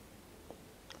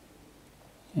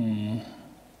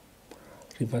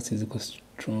 reverse is equals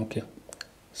to, okay,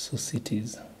 so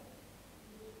cities.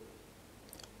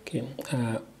 Okay,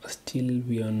 still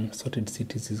we on sorted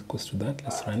cities is equals to that.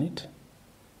 Let's run it.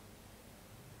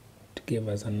 It gave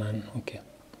us a none. Okay,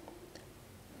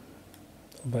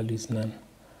 value is none,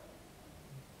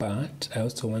 but I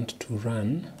also want to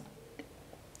run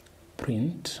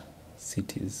print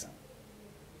cities.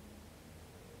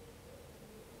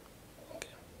 Okay,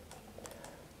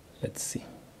 let's see.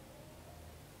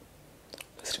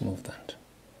 Let's remove that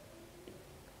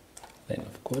line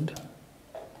of code,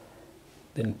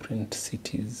 then print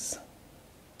cities.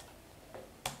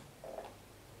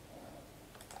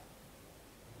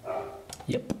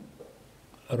 Yep,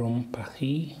 Rome,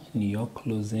 Paris, New York,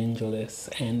 Los Angeles,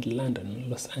 and London.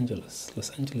 Los Angeles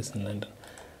and London.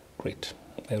 Great,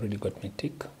 I already got my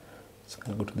tick, so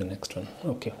I'm going to go to the next one.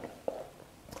 Okay,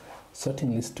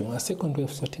 sorting list 2. A second way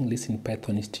of sorting lists in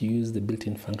Python is to use the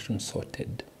built-in function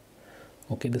sorted.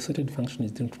 Okay, the sorted function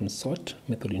is different from sort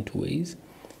method in 2 ways.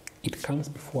 It comes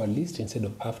before a list instead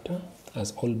of after,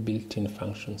 as all built-in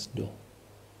functions do.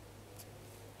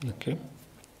 Okay,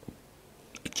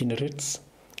 it generates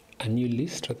a new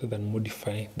list rather than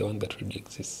modify the one that already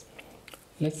exists.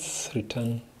 Let's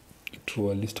return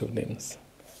to a list of names.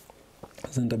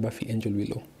 Xander, Buffy, Angel,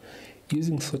 Willow.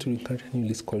 Using sorted, we create a new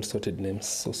list called sorted names.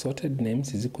 So sorted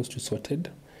names is equals to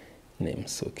sorted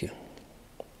names. Okay,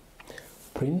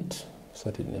 print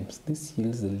sorted names. This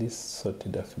yields the list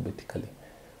sorted alphabetically.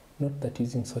 Note that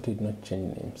using sorted not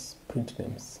change names. Print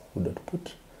names would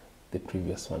output the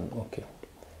previous one. Okay,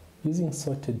 using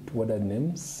sorted order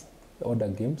names, order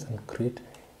games, and create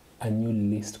a new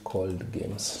list called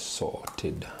games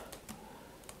sorted.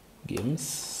 Games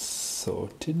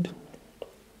sorted.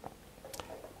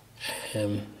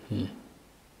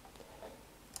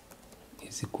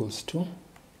 Is equals to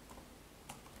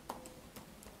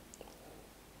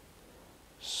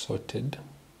sorted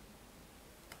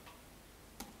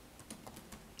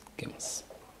games.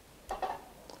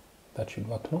 That should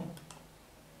work now.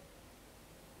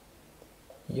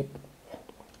 Yep.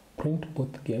 Print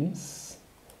both games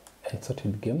and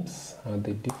sorted games. Are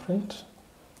they different?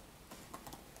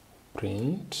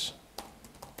 Print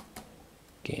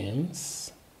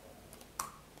games,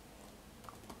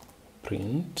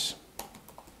 print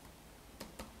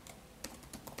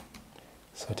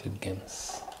sorted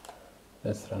games.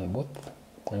 Let's run both.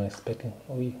 I'm expecting,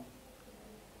 oh, we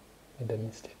made a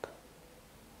mistake.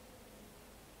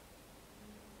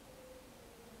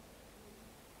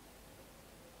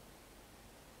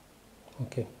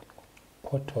 Okay,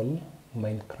 Portal,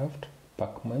 Minecraft,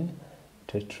 Pac-Man,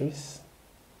 Tetris,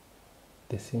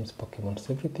 The Sims, Pokemon,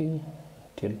 everything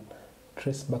till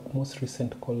trace back most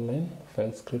recent call line,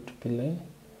 file script p line,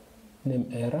 name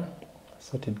error,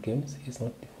 sorted games is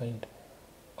not defined.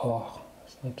 Oh,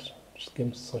 it's not, it's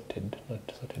games sorted, not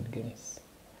sorted games.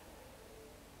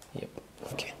 Yep,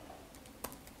 okay.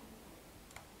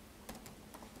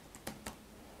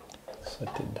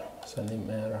 Sorted, so name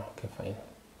error, okay, fine.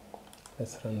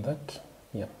 Let's run that.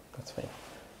 Yeah, that's fine.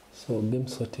 So game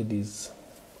sorted is,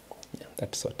 yeah,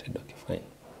 that's sorted. Okay, fine.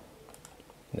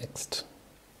 Next,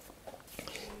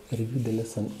 review the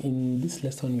lesson. In this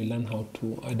lesson, we learn how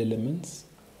to add elements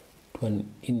to an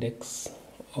index.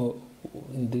 Or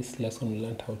in this lesson, we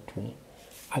learned how to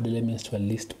add elements to a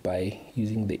list by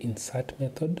using the insert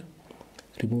method,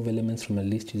 remove elements from a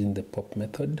list using the pop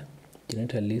method,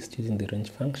 generate a list using the range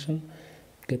function,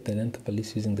 get the length of a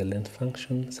list using the length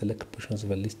function, select portions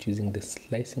of a list using the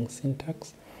slicing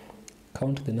syntax,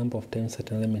 count the number of times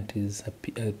that an element is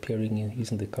appearing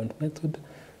using the count method,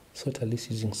 sort a list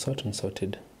using sort and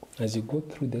sorted. As you go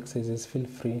through the exercises, feel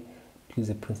free to use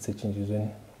the print state changes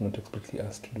when not explicitly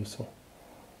asked to do so.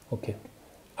 Okay,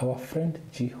 our friend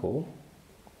Jiho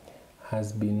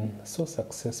has been so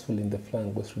successful in the flower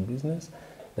and grocery business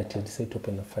that he decided to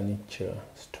open a furniture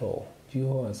store.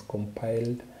 Jiho has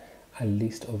compiled a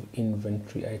list of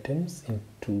inventory items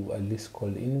into a list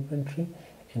called inventory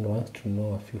and wants to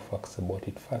know a few facts about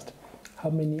it. First, how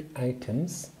many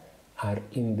items are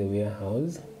in the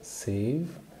warehouse?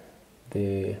 Save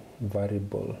the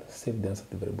variable, save the answer to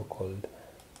the variable called.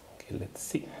 Okay, let's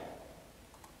see.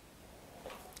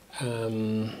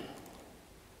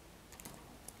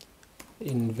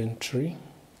 Inventory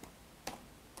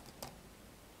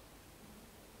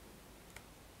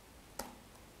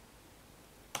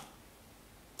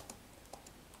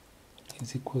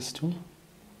is equals to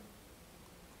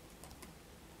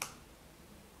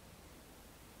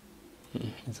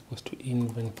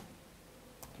inventory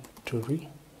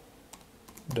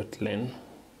dot len.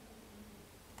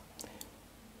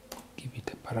 Give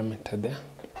it a parameter there.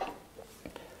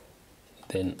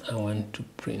 then I want to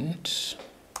print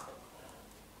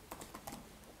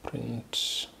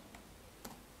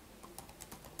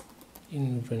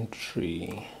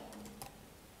inventory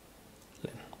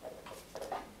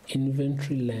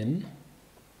len.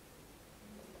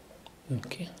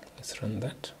 Okay, let's run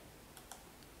that.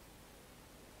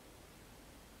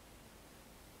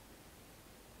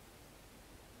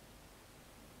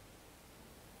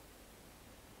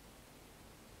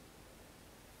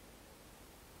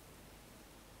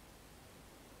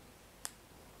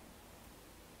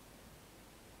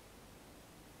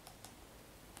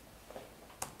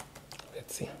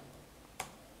 Let's see.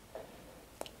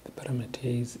 The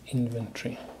parameter is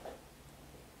inventory.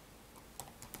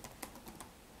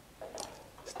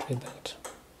 Let's try that.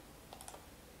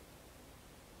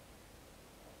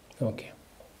 Okay.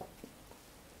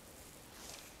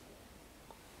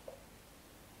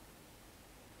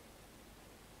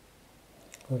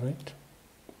 All right.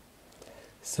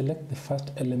 Select the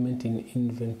first element in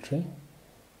inventory,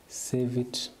 save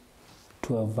it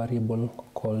to a variable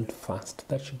called first.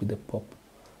 That should be the pop.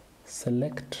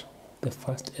 Select the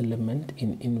first element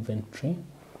in inventory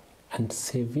and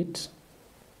save it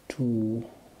to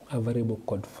a variable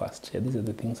called first. Yeah, these are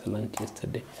the things I learned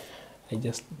yesterday. I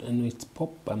know it's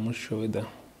pop, I'm not sure whether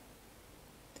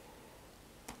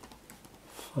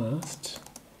first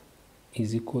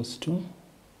is equals to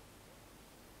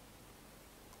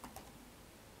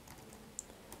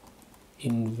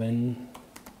inventory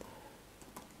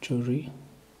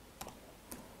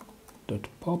dot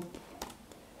pop,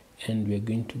 and we're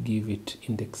going to give it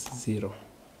index 0.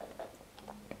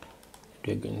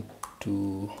 We're going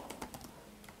to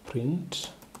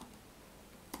print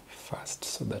first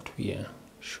so that we are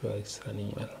sure it's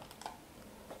running well.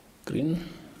 Green,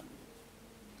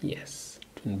 yes,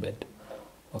 twin bed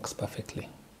works perfectly.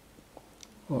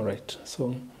 All right,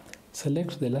 so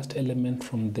select the last element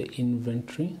from the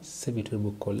inventory, save it to a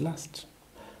variable called last.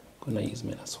 I'm gonna use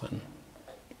 -1.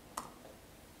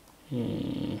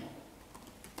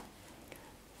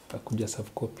 I could just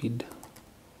have copied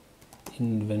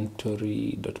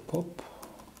inventory.pop,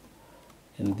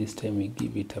 and this time we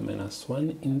give it a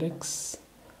 -1 index,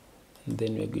 and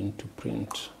then we're going to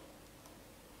print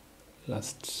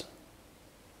last.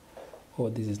 Oh,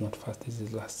 this is not first, this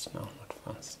is last now, not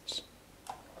first.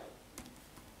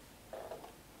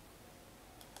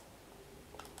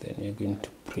 Then we're going to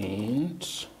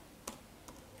print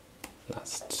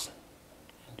last,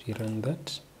 and we run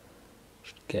that,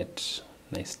 should get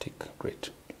nice tick.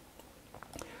 Great.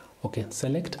 Okay,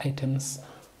 select items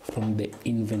from the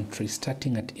inventory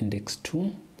starting at index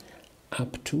 2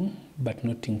 up to but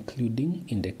not including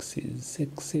indexes.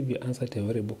 Save your answer to a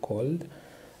variable called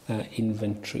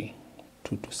inventory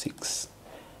 2 to 6.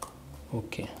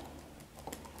 Okay,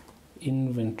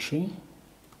 inventory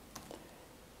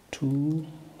 2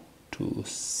 to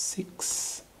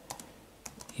 6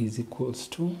 is equals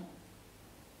to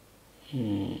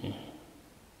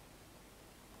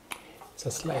it's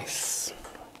a slice.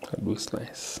 How do we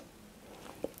slice?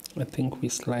 I think we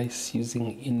slice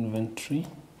using inventory.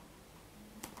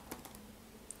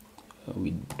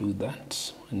 We do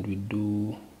that, and we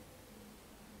do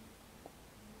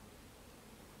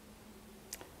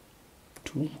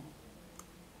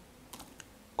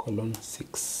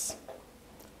 2:6,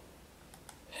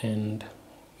 and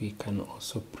we can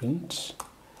also print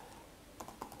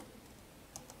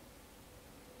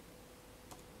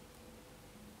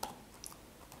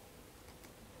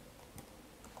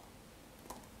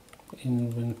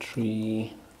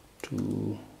inventory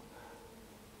 2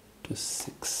 to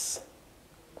 6.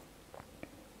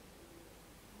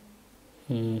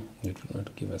 It will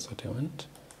not give us what I want.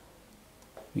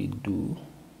 We do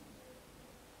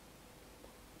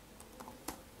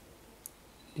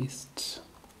list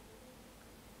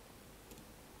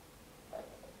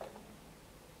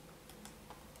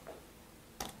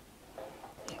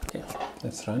okay,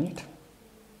 let's run it.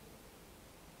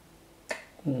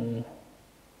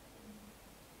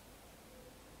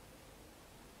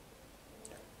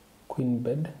 Queen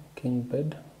bed, king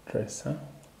bed, dresser.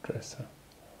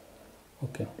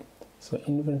 Okay, so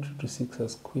inventory to 6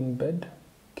 has queen bed,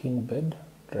 king bed,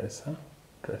 dresser.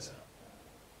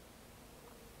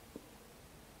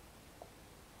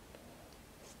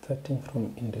 Starting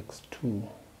from index 2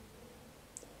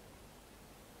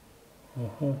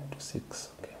 to 6.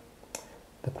 Okay.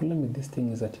 The problem with this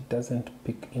thing is that it doesn't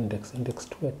pick index. Index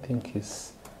 2 I think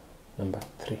is number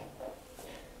 3.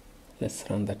 Let's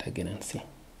run that again and see.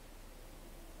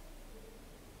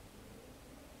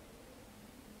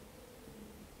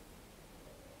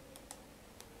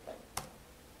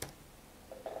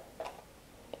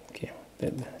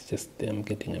 Let's just there. I'm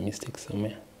getting a mistake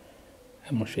somewhere.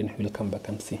 I'm not sure. We'll come back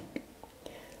and see.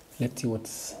 Let's see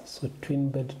what's, so twin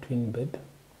bed.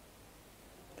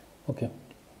 Okay,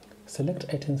 select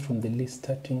items from the list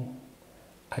starting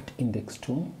at index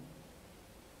 2.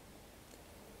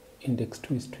 Index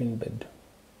 2 is twin bed.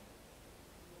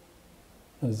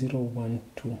 No, 0, 1,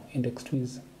 2. Index 2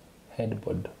 is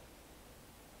headboard.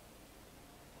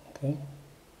 Okay.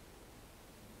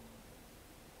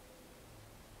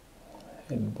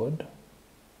 Headboard.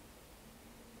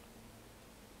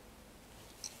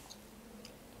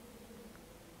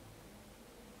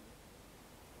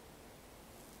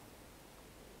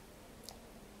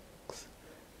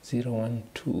 Zero, 1,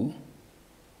 2,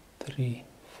 3,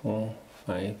 4,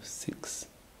 5, 6.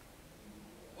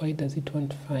 Why does it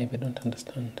want 5? I don't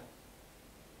understand.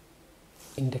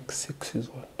 Index 6 is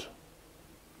what?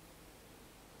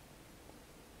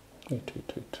 Wait.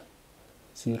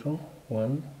 0,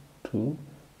 1, 2,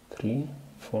 3,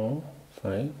 4,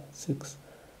 5, 6.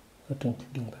 Not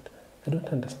including that. I don't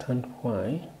understand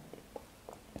why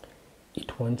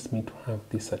it wants me to have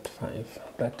this at 5.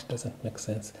 That doesn't make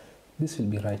sense. This will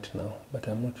be right now, but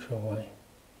I'm not sure why.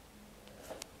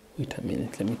 Wait a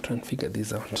minute, let me try and figure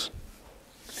this out.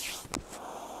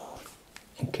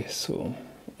 Okay, so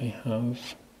I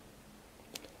have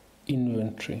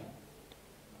inventory.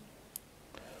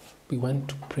 We want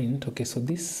to print, okay, so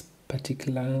this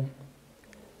particular,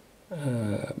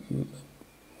 can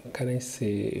I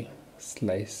say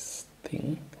slice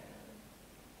thing,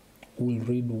 will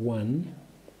read 1,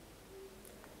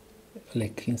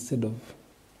 like instead of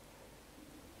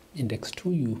index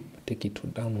 2, you take it to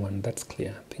down 1. That's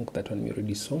clear. I think that one we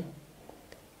already saw.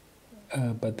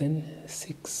 But then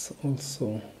 6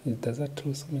 also, does that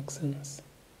also make sense?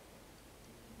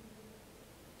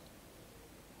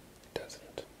 It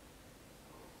doesn't.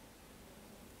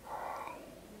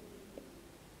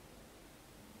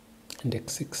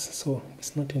 Index 6, so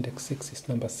it's not index 6, it's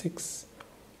number 6.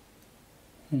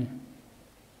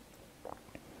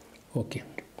 Okay,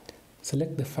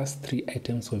 select the first 3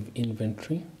 items of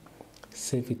inventory,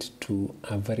 save it to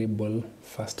a variable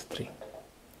first 3.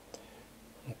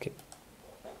 Okay,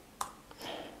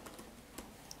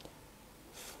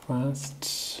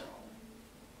 first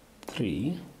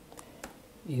 3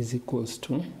 is equals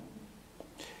to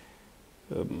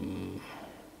I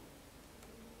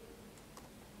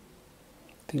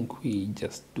think we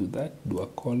just do that, do a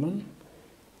colon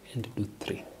and do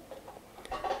 3.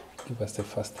 Give us the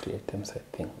first 3 items, I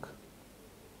think.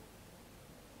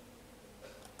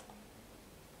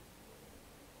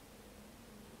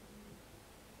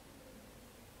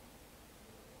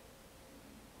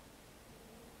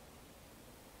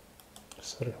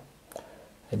 Sorry,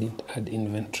 I didn't add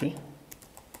inventory.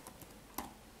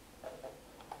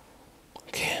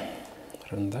 Okay,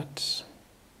 run that.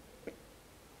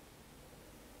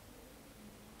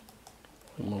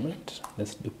 One moment,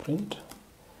 let's do print.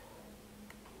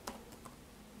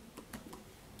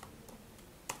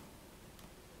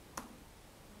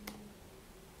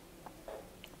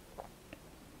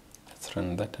 Let's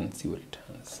run that and see what it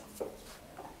has.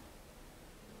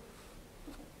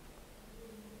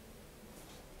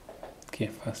 Okay,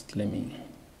 first let me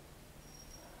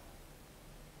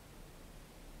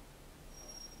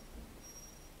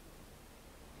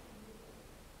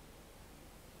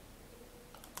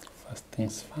first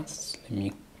things first, let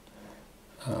me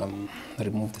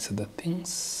remove these other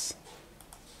things.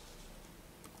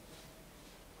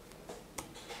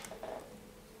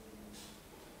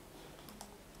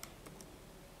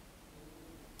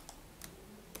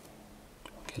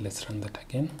 Okay, let's run that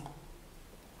again.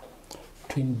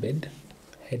 Twin bed,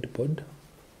 headboard,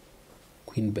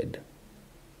 queen bed.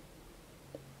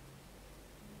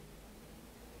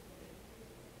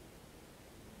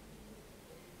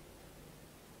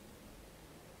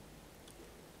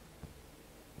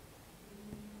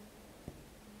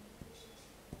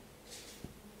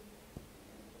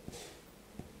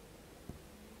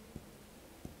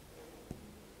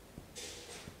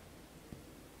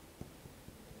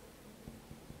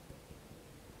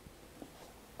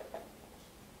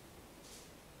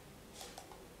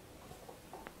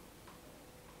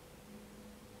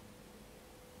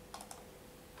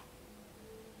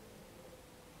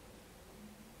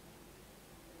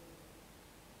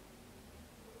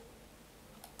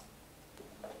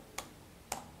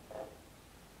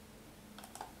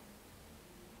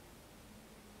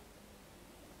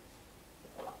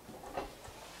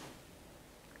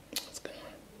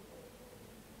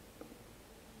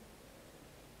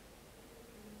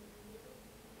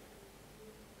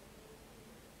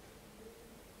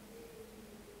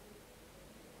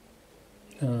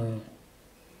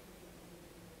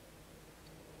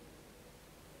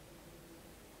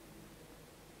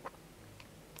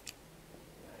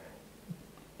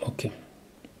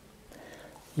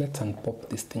 let's unpop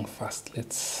this thing first.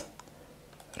 Let's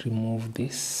remove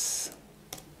this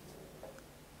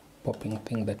popping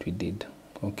thing that we did.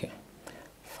 Okay,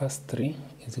 first 3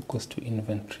 is equals to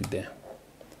inventory there.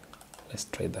 Let's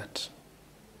try that.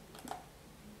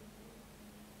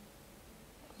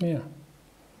 Yeah,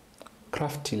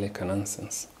 crafty like a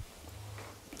nonsense.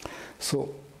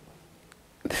 So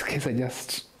these guys are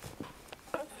just,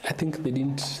 I think they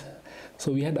didn't,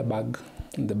 so we had a bug,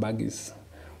 and the bug is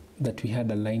that we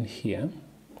had a line here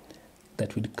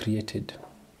that we'd created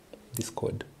this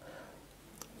code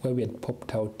where we had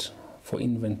popped out for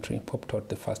inventory, popped out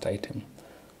the first item.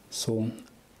 So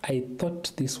I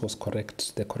thought this was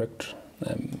correct, the correct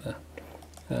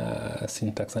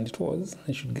syntax, and it was.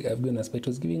 I should have given us, but it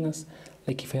was giving us,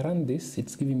 like if I run this,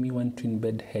 it's giving me 1 twin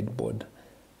bed headboard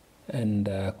and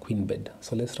queen bed.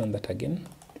 So let's run that again.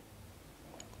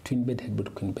 Twin bed,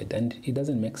 headboard, queen bed, and it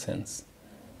doesn't make sense.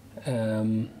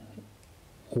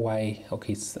 Why?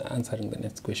 Okay, it's answering the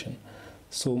next question.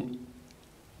 So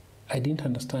I didn't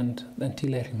understand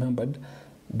until I remembered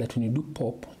that when you do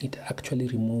pop, it actually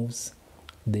removes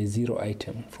the 0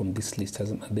 item from this list,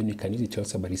 and then you can use it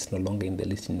also, but it's no longer in the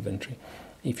list inventory.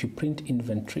 If you print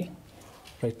inventory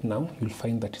right now, you'll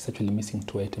find that it's actually missing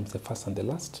 2 items, the first and the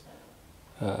last.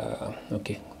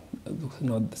 Okay,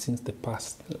 now since the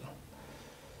past,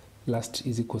 last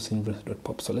is equals to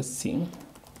inventory.pop. So let's see.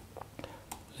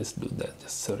 Let's do that.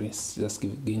 Sorry, it's just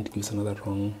going to give us another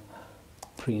wrong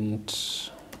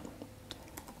print.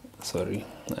 Sorry,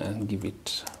 and give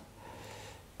it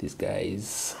these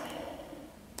guys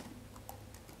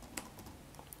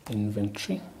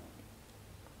inventory.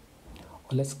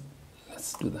 Or let's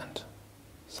do that.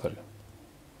 Sorry,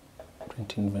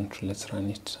 print inventory. Let's run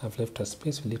it. I've left a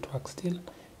space. Will it work still?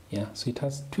 Yeah. So it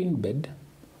has twin bed,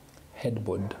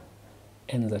 headboard,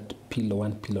 ends at pillow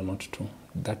 1, pillow not 2.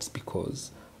 That's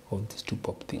because of these 2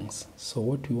 pop things. So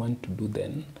what we want to do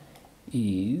then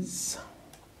is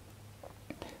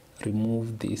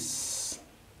remove this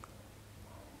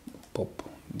pop.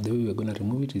 The way we're going to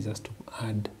remove it is just to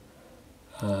add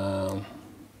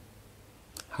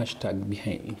hashtag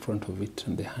behind in front of it,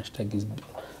 and the hashtag is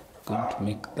going to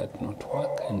make that not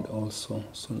work. And also,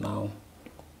 so now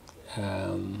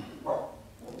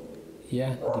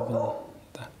yeah, given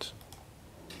that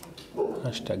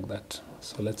hashtag that,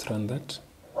 so let's run that,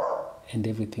 and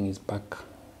everything is back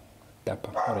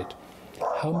dapper. All right,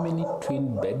 how many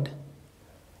twin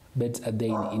beds are there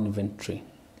in inventory?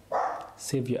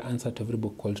 Save your answer to a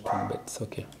variable called twin beds.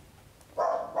 Okay,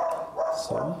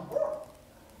 so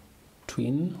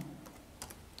twin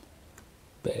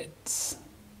beds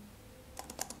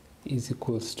is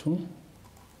equals to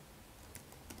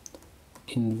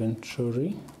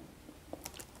inventory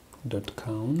dot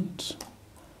count,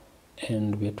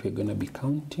 and what we're going to be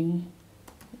counting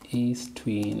is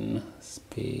twin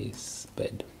space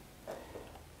bed.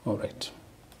 All right,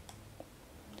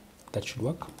 that should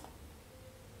work.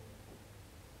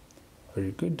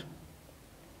 Very good.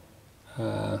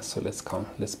 So let's count,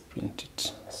 let's print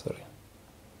it. Sorry,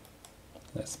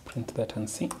 let's print that and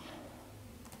see.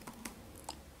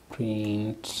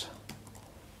 Print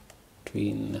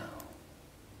twin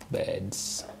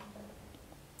beds,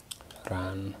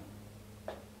 run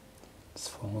this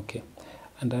form. Okay,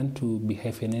 and then to be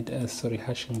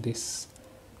hashing this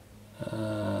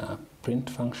print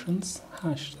functions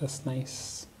hash. That's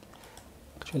nice.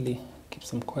 Actually keeps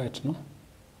them quiet, no?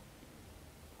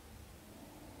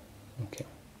 Okay,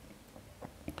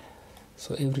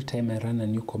 so every time I run a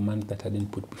new command that I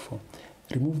didn't put before,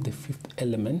 remove the 5th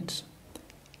element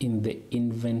in the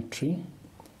inventory,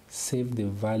 save the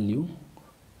value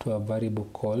to a variable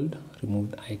called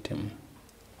removed item.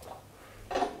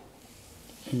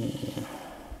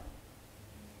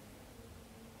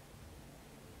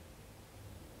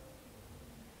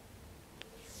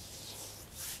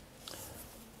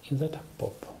 Is that a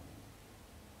pop?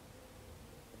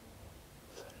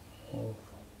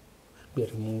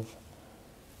 Remove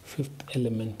 5th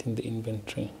element in the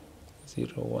inventory. 0,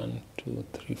 1, 2,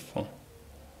 3, 4.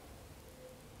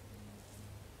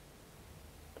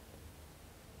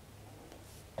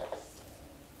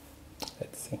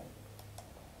 Let's see.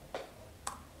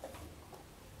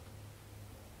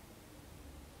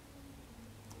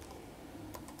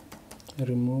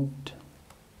 Removed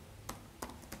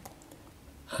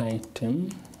item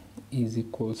is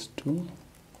equals to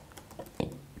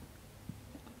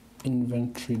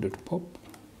inventory.pop,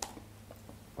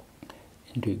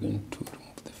 and we're going to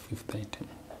remove the 5th item.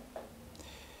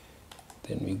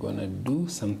 Then we're gonna do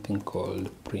something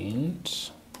called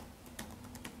print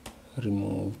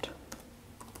removed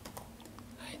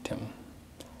item.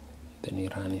 Then we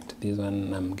run it. This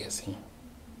one I'm guessing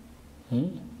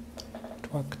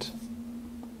It worked.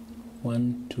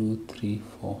 1, 2, 3,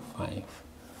 4, 5.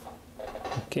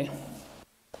 Okay,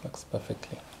 works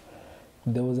perfectly.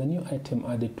 There was a new item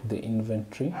added to the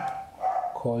inventory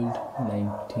called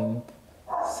 19th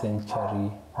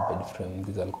century bed frame.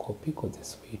 This I'll copy because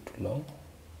it's way too long.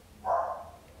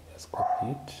 Just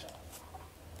copy it.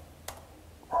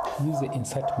 Use the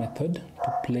insert method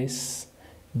to place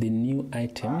the new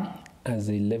item as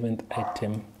the 11th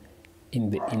item in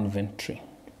the inventory.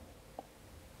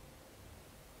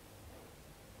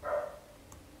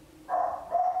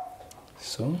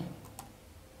 So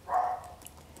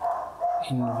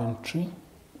inventory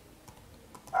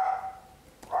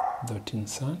dot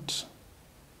insert,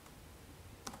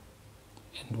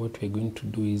 and what we're going to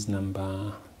do is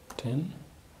number 10.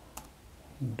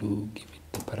 Do give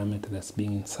it the parameter that's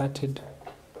being inserted.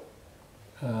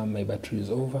 My battery is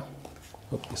over.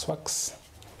 Hope this works.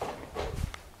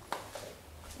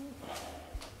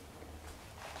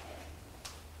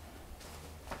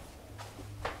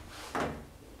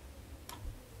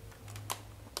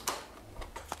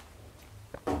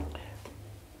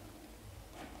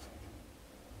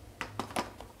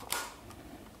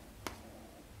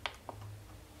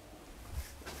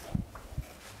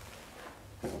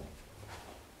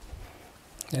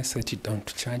 Let's set it down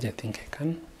to charge. I think I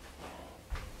can.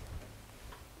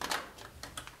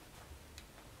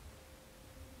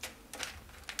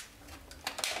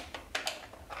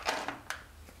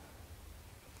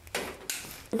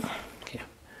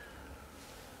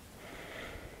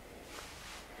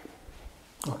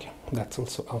 Okay, that's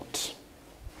also out.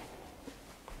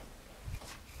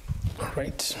 All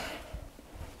right.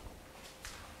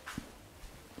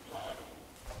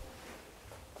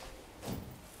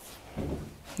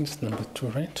 It's number 2,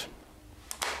 right?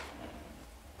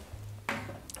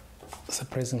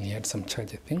 Surprisingly, had some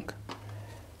charge, I think.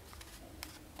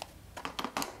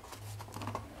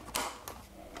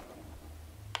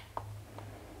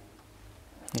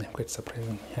 Yeah, quite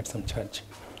surprising. Had some charge.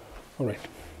 All right.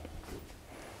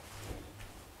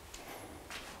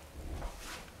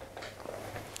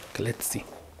 Okay, let's see.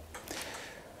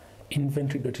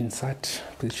 Inventory.insert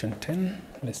position 10.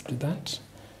 Let's do that,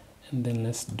 and then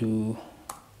let's do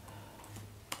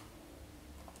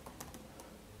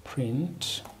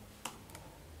print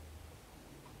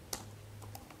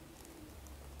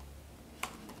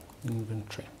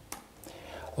inventory.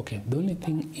 Okay, the only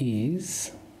thing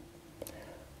is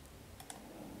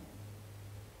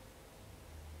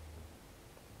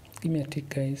give me a tick,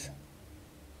 guys.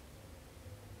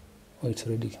 Oh, it's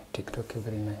already ticked. Okay,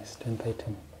 very nice. 10th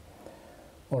item.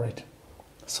 All right,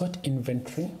 sort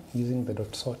inventory using the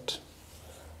dot sort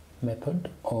method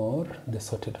or the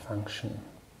sorted function.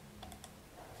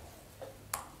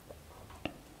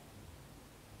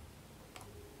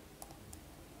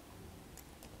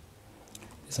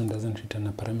 This one doesn't return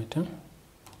a parameter.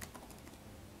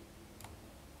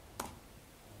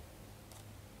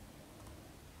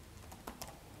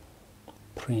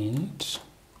 Print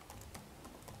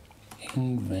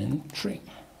inventory.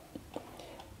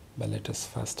 But let us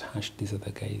first hash these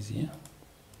other guys here.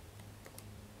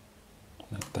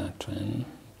 Not that one.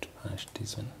 To hash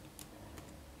this one.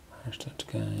 Hash that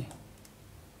guy.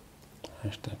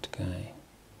 Hash that guy.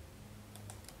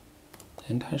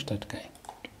 And hash that guy.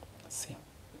 Let's see.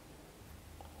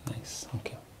 Nice,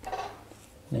 okay.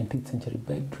 19th century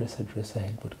bed, dresser,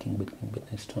 headboard, king bed,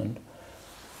 nightstand.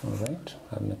 Alright,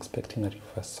 I'm expecting a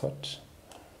reverse sort.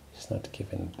 It's not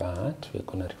given, but we're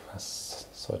gonna reverse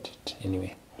sort it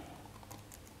anyway.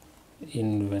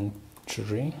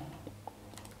 Inventory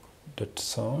dot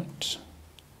sort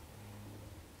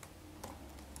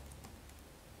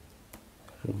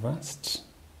reversed.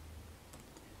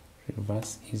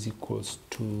 Reverse is equals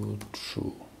to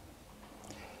true.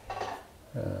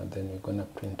 Then we're gonna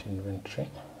print inventory.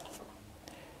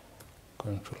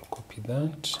 Control copy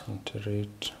that, enter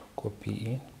it, copy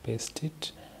in, paste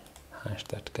it, hash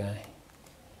that guy,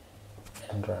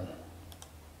 and run.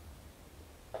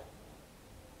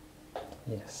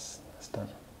 Yes, that's done.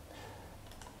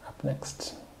 Up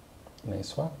next,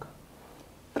 nice work.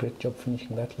 Great job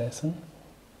finishing that lesson.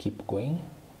 Keep going.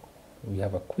 We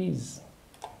have a quiz.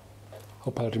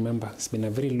 Hope I'll remember. It's been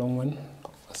a very long one,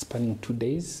 spanning 2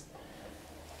 days.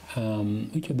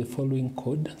 Which of the following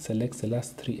code selects the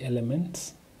last 3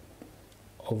 elements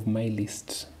of my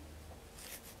list?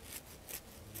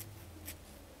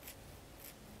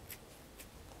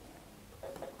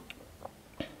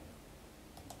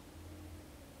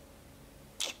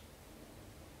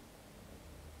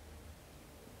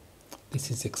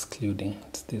 This is excluding.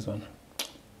 It's this one.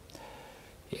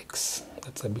 X.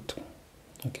 That's a bit.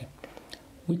 Okay.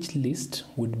 which list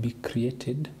would be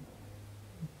created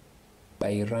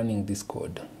by running this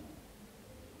code?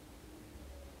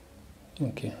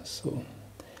 Okay, so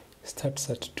starts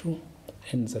at 2,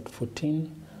 ends at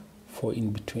 14, 4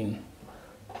 in between.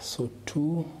 So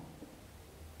 2,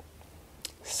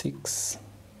 6,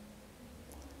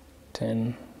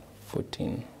 10,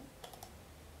 14.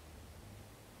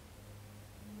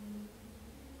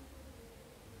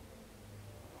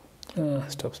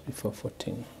 Stops before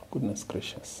 14. Goodness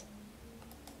gracious.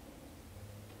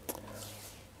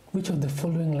 Which of the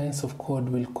following lines of code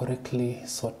will correctly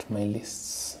sort my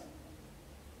lists?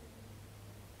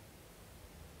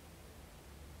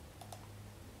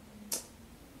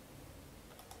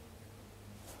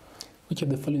 Which of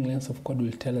the following lines of code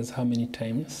will tell us how many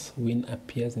times win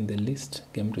appears in the list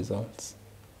game results?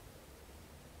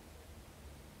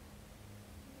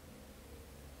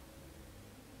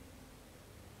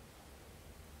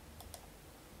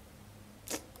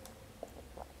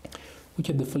 Which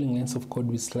of the following lines of code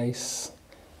will slice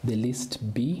the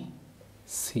list B,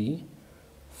 C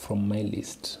from my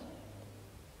list?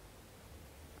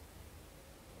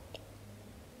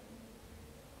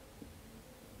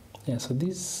 Yeah, so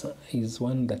this is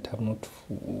one that I've not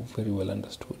very well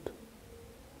understood.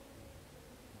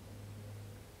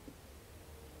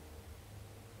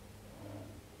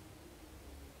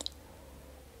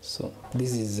 So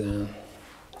this is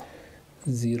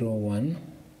 0, 1.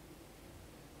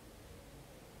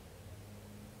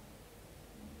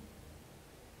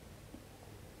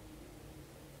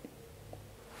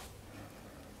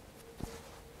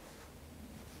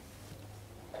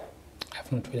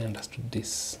 I've not really understood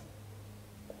this.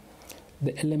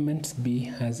 The element B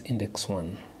has index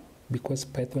 1 because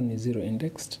Python is 0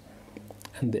 indexed,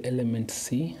 and the element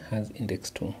C has index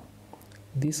 2.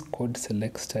 This code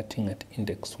selects starting at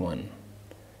index 1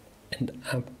 and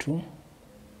up to,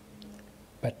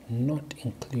 but not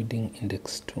including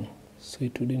index 2. So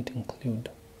it wouldn't include.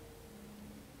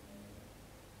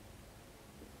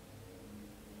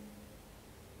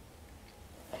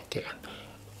 Okay.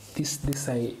 This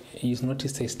you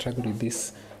notice I struggle with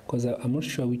this because I'm not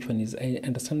sure which one is. I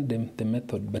understand the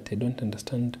method, but I don't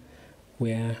understand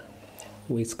where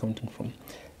it's counting from.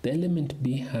 The element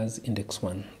B has index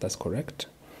 1, that's correct.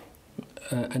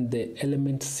 And the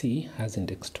element C has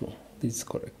index 2, this is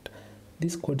correct.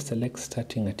 This code selects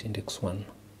starting at index 1.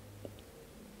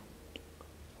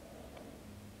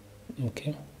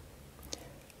 Okay.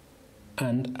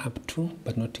 And up to,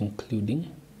 but not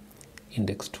including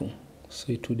index 2.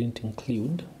 So it wouldn't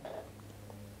include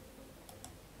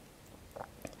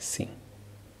C.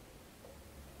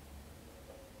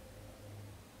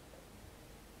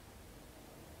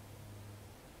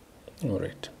 All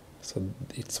right, so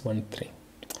it's 1, 3.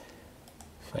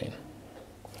 Fine.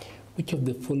 Which of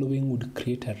the following would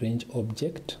create a range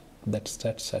object that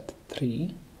starts at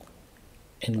 3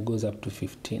 and goes up to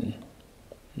 15,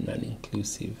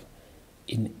 non-inclusive,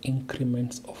 in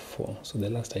increments of 4? So the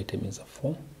last item is a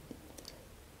 4,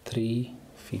 3,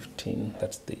 15.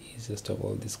 That's the easiest of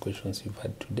all these questions you've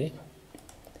had today.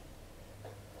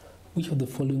 Which of the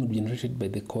following will be generated by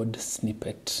the code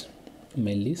snippet?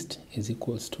 My list is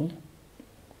equals to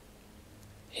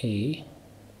A,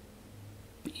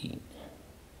 B,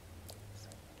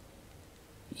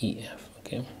 E, F.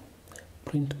 Okay.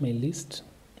 Print my list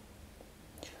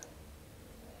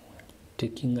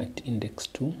taking at index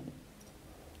 2,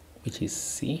 which is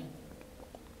C,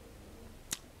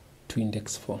 to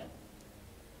index 4.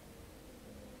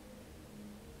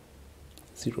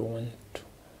 0, 1, 2,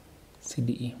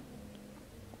 CDE.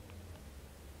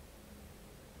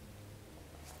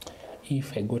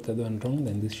 If I got the other one wrong,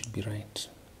 then this should be right.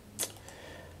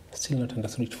 Still not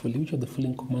understood it fully. Which of the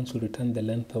following commands will return the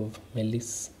length of my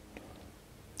list.len?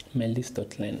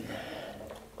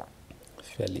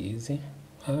 Fairly easy.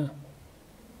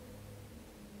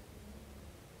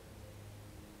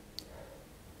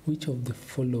 Which of the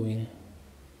following?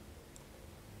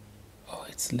 Oh,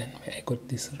 it's len. I got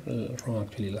this wrong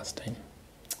actually last time.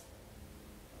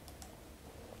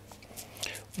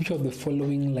 Which of the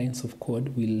following lines of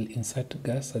code will insert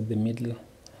gas at the middle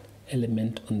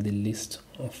element on the list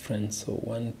of friends? So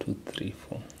 1, 2, 3,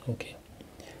 4. Okay.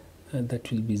 That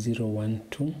will be 0, 1,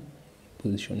 2,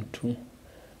 position 2,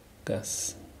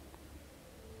 gas.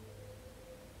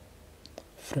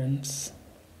 Friends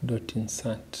dot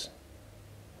insert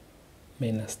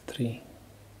 -3,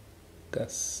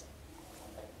 gas.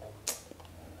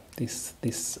 This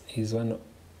is one.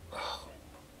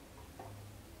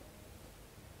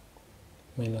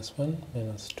 -1,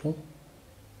 -2,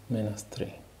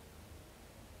 -3.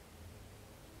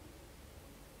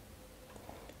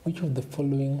 Which of the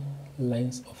following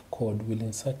lines of code will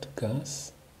insert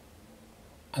gas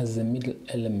as the middle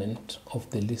element of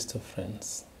the list of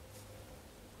friends?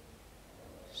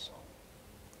 So,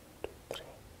 2, 3,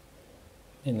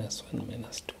 -1,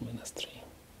 -2, -3.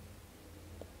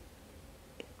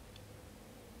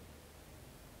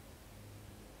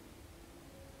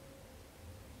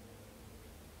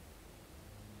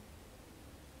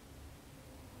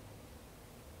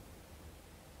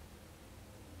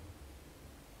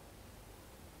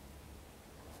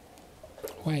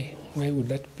 Why would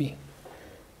that be?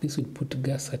 This would put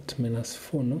gas at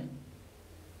 -4, no?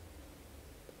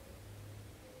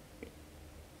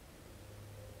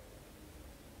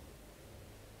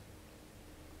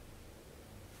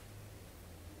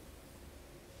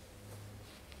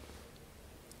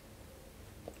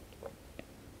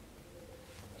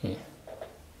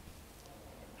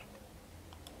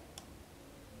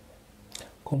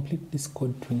 Complete this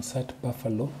code to insert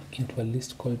buffalo into a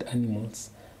list called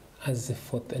animals as the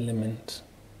 4th element.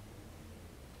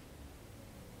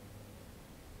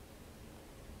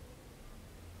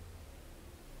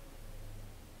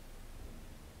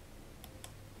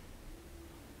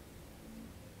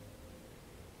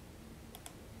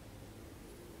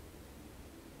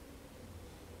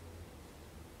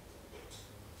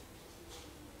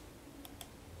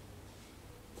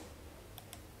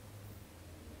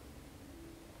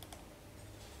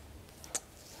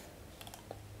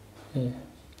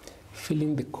 Fill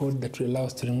in the code that will allow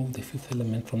us to remove the 5th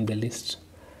element from the list.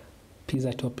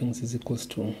 Pizza toppings is equals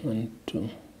to 1,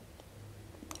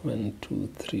 2,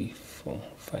 3, 4,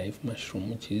 5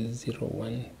 mushroom, which is 0,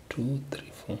 1, 2, 3,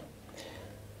 4.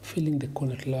 Fill in the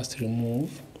code that allows us to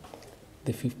remove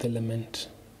the 5th element.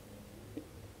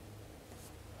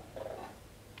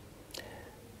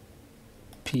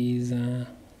 Pizza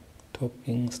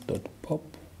toppings dot pop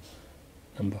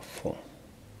number 4.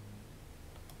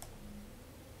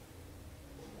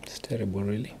 It's terrible,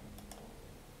 really.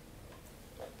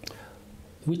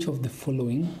 Which of the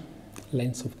following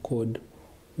lines of code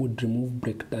would remove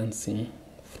breakdancing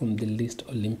from the list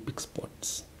Olympic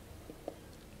sports?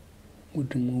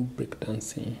 Would remove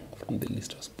breakdancing from the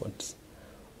list of sports.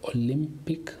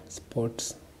 Olympic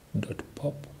sports dot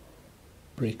pop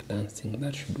breakdancing.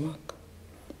 That should work.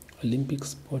 Olympic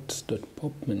sports dot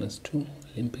pop -2.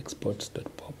 Olympic sports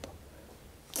dot pop.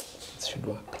 It should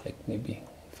work. Like maybe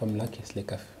if I'm lucky, it's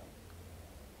like a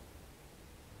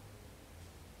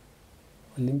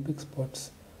Olympic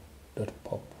sports dot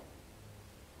pop.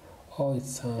 Oh,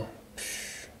 it's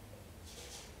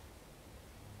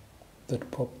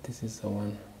dot pop. This is the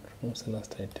one. Removes the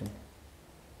last item.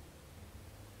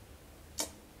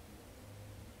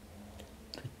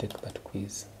 Retake that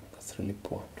quiz. That's really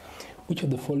poor. Which of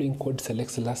the following code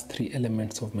selects the last 3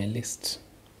 elements of my list?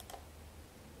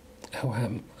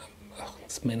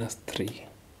 It's -3.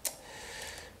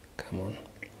 Come on.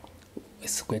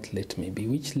 It's quite late maybe.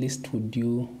 Which list would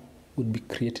be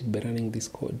created by running this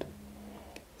code?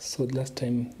 So last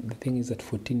time the thing is that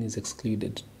 14 is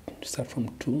excluded. Start from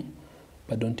 2,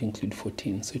 but don't include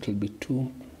 14. So it will be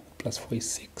 2 plus 4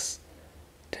 is 6.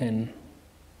 10,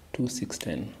 2, 6,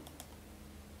 10.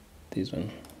 This one.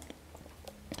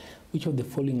 Which of the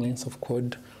following lines of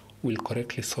code will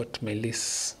correctly sort my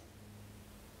lists?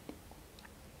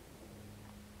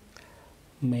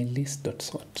 My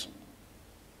list.sort.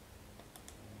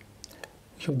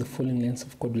 Which of the following lines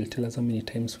of code will tell us how many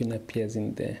times win appears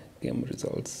in the game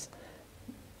results?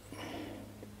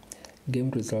 Game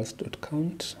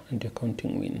results.count, and you're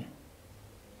counting win.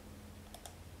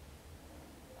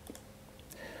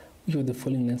 Which of the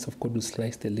following lines of code will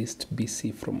slice the list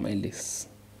BC from my list?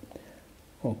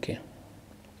 Okay,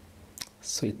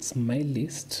 so it's my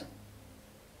list,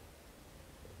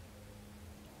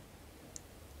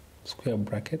 square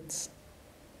brackets,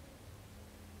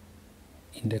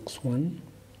 index 1,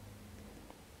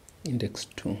 index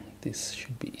 2. This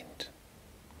should be it.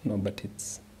 No, but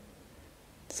it's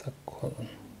a colon.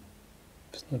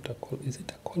 It's not a colon. Is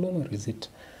it a colon or is it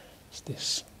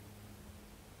this?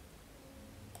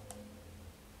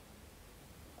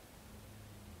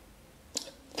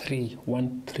 Three,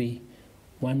 1, 3,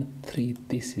 1, 3.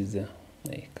 This is a.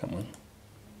 Hey, come on.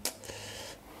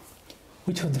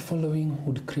 Which of the following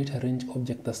would create a range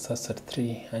object that starts at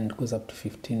 3 and goes up to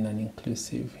 15 and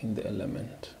inclusive in the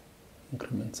element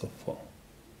increments of 4?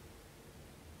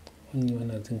 Only one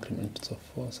has increments of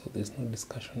 4, so there's no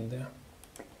discussion there.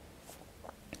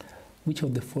 Which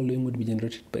of the following would be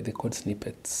generated by the code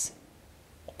snippets?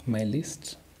 My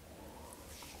list.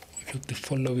 Which of the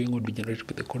following would be generated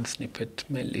by the code snippet?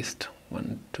 My list.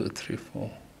 1, 2, 3,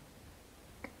 4.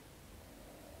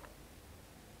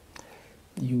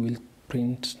 You will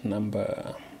print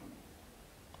number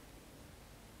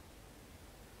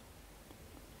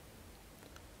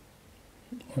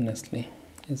honestly.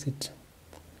 Is it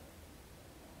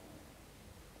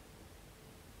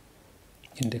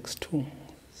index 2?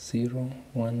 0,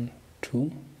 1,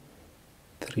 2,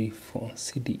 3, 4,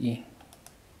 CDE.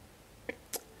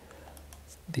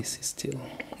 This is still.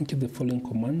 Which of the following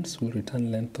commands will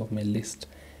return length of my list?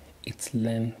 Its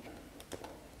length,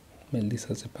 my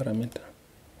list as a parameter.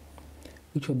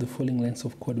 Which of the following lines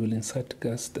of code will insert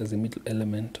guest as a middle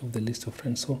element of the list of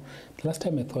friends? So the last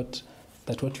time I thought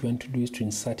that what you want to do is to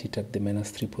insert it at the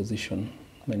 -3 position.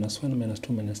 -1,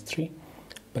 -2, -3.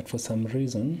 But for some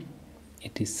reason,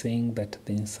 it is saying that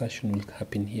the insertion will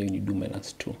happen here when you do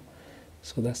 -2.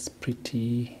 So that's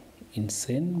pretty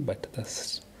insane, but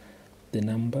that's the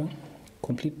number.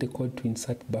 Complete the code to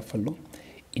insert buffalo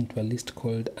into a list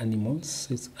called animals.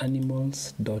 So it's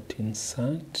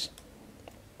animals.insert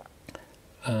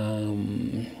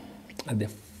at the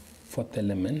 4th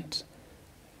element,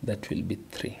 that will be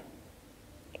 3.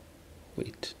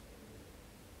 Wait.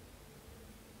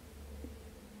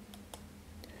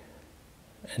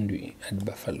 And we add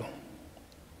buffalo.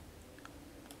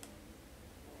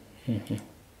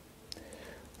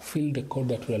 Fill the code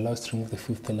that will allow us to remove the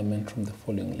 5th element from the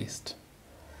following list.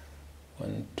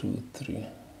 1, 2, 3,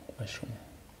 mushroom.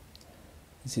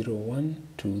 0, 1,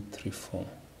 2, 3, 4.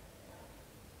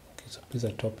 Okay, so these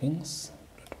are toppings.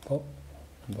 Pop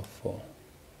number 4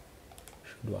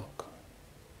 should work.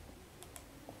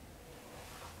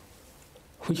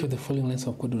 Which of the following lines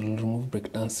of code will remove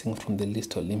breakdancing from the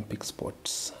list of Olympic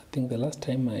sports? I think the last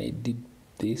time I did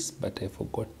this, but I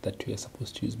forgot that we are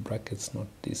supposed to use brackets, not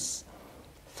these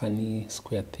funny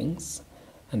square things.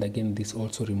 And again, this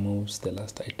also removes the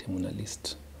last item on a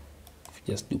list. If you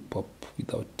just do pop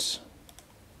without,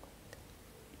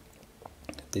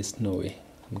 there's no way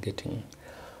I'm getting.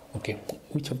 Okay,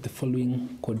 which of the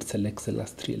following code selects the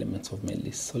last 3 elements of my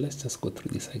list? So let's just go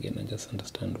through this again and just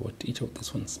understand what each of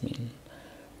these ones mean.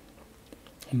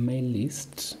 My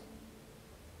list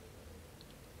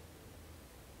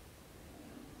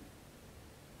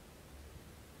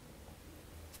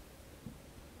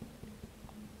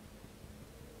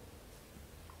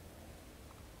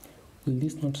will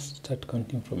this not start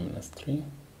counting from -3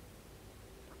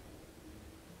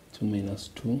 to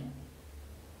 -2,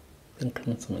 then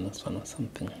counts to -1 or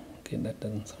something? Okay, that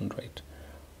doesn't sound right.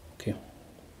 Okay.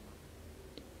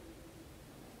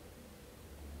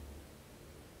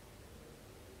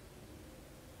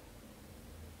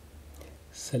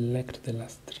 Select the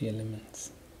last 3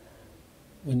 elements.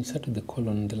 When you start with the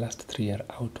colon, the last 3 are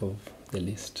out of the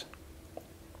list.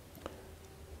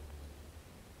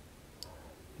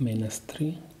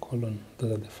 -3 colon,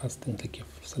 those are the first things, like you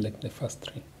select the first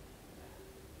 3.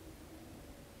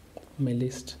 My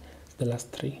list is the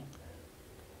last 3.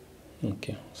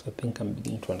 Okay, so I think I'm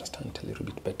beginning to understand it a little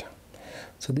bit better.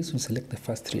 So this will select the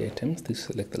first 3 items, this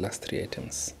will select the last 3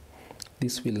 items.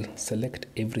 This will select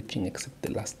everything except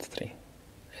the last 3,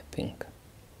 I think.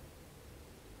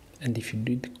 And if you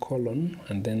did colon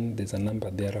and then there's a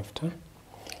number thereafter,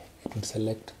 it will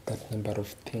select that number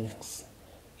of things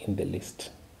in the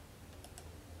list.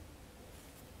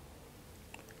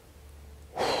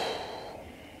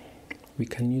 We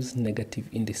can use negative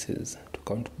indices to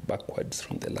count backwards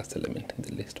from the last element in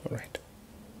the list. All right.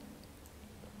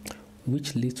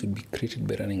 Which list would be created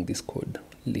by running this code?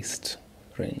 List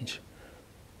range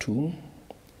 2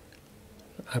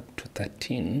 up to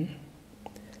 13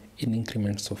 in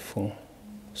increments of 4.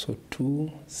 So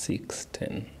 2, 6,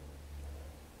 10.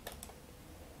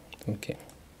 Okay.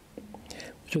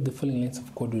 Which of the following lines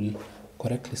of code will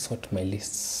correctly sort my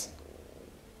lists?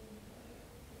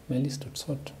 My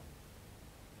list.sort.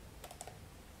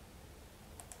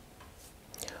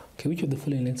 Okay, which of the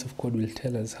following lines of code will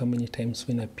tell us how many times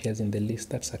win appears in the list?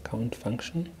 That's a count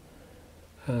function.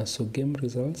 So game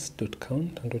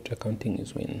results.count, and what you're counting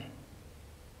is win.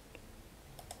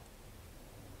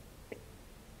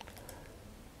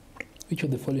 Which of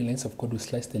the following lines of code will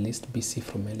slice the list BC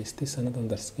from my list? This is another one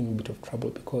that's giving me a bit of trouble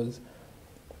because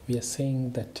we are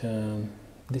saying that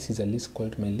this is a list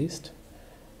called my list,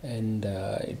 and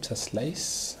it's a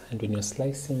slice, and when you're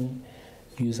slicing,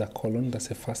 use a colon, that's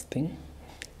the first thing.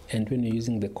 And when you're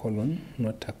using the colon,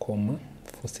 not a comma,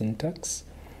 for syntax,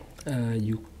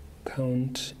 you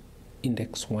count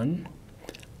index 1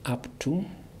 up to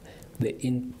the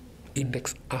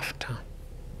index after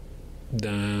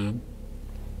the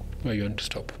where you want to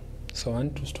stop. So I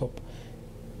want to stop.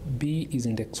 B is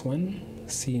index 1,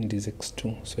 C is index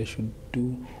 2. So I should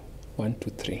do 1,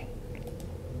 2, 3.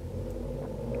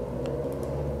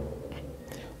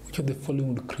 Which of the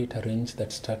following would create a range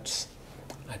that starts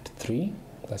at 3?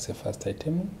 That's the first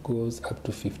item, goes up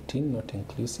to 15, not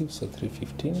inclusive, so 3,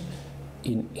 15,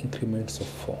 in increments of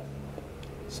 4.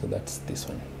 So that's this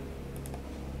one.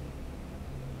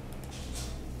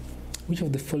 Which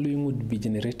of the following would be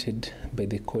generated by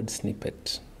the code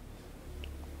snippet?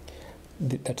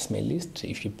 That's my list.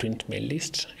 If you print my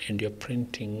list and you're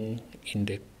printing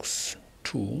index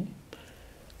 2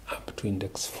 up to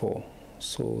index 4,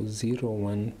 so 0,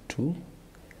 1, 2,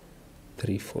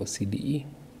 3, 4, CDE,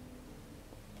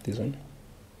 this one.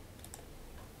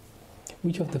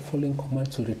 Which of the following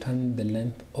commands will return the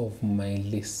length of my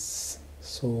lists?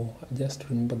 So just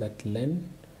remember that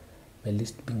len, my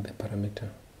list being the parameter,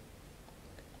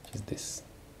 which is this.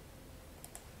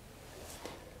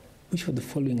 Which of the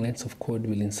following lines of code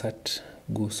will insert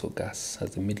goose or gas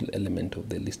as the middle element of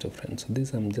the list of friends? So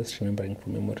this I'm just remembering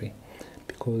from memory,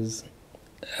 because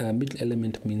middle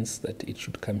element means that it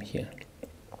should come here.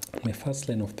 My first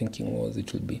line of thinking was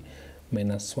it will be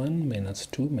 -1,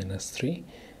 -2, -3,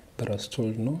 but I was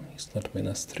told no, it's not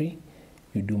 -3,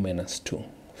 you do -2.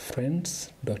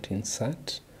 Friends dot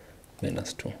insert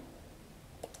 -2,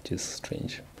 which is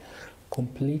strange.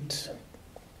 Complete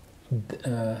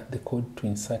the code to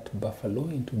insert buffalo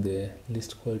into the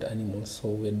list called animals. So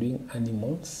we're doing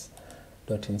animals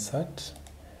dot insert,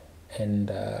 and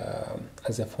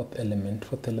as a fourth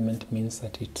element means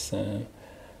that it's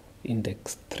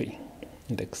index 3,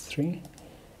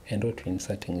 and what we're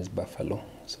inserting is buffalo,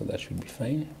 so that should be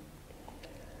fine.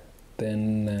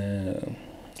 Then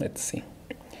let's see,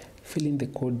 fill in the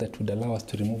code that would allow us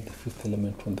to remove the fifth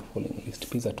element from the following list.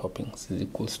 Pizza toppings is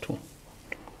equals to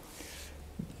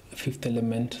fifth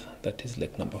element, that is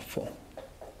like number 4.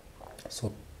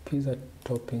 So pizza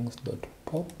toppings dot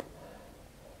pop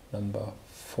number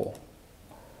 4,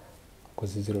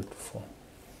 because it's 0 to 4.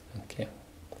 Okay,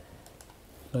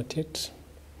 not yet.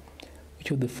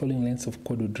 Which of the following lines of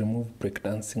code would remove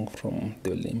breakdancing from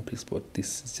the Olympics? But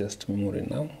this is just memory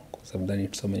now, because I've done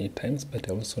it so many times, but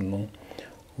I also know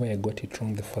where I got it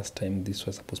wrong the first time. This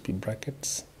was supposed to be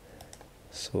brackets,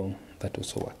 so that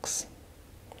also works.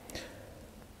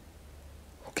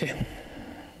 Okay,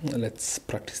 let's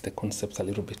practice the concepts a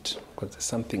little bit, because there's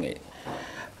something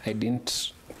I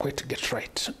didn't quite get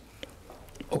right.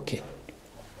 Okay,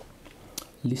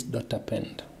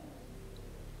 list.append.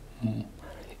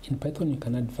 In Python, you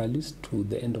can add values to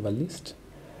the end of a list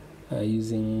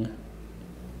using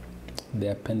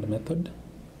the append method.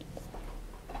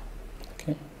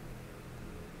 Okay.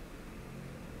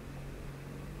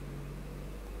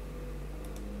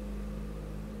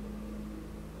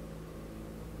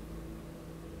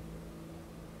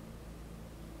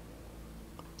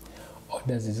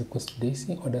 Orders is equals to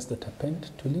Daisy. Orders.append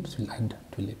tulips will add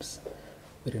tulips.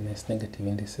 Very nice. Negative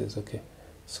indices. Okay.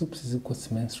 Soups is equals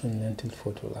to menstrual lentil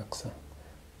photo laxa.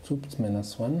 Soups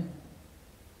 -1.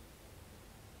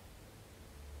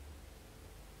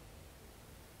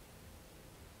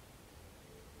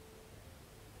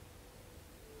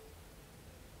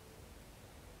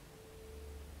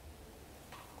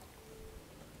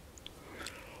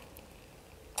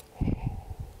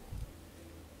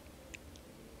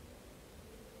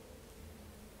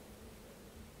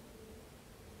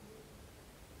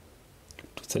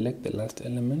 Select the last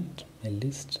element, my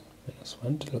list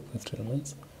 -1 to look at 3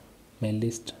 elements, my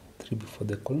list 3 before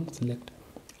the colon. Select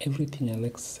everything else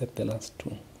except the last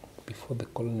 2. Before the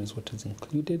colon is what is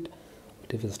included,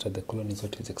 whatever is after the colon is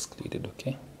what is excluded.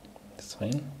 Okay, that's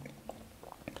fine.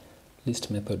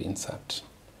 List method insert.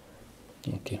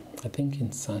 Okay, I think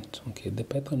insert. Okay, the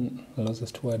Python allows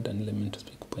us to add an element to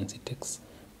specific points. It takes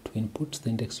 2 inputs, the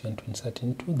index you want to insert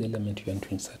into, the element you want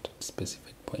to insert at a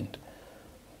specific point.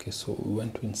 Okay, so we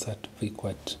want to insert vehicle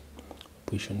at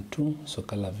position 2, so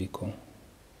color vehicle.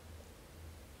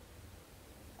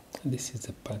 This is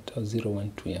the part of 0,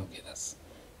 1, 2. Yeah, okay, that's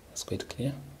quite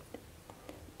clear.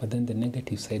 But then the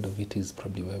negative side of it is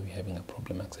probably where we're having a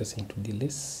problem accessing 2D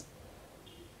lists.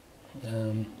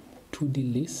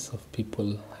 2D lists of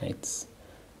people heights.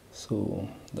 So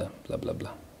the blah blah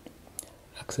blah.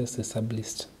 Access the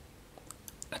sublist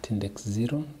at index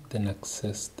 0, then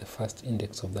access the first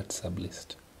index of that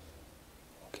sublist.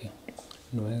 Okay,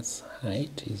 whereas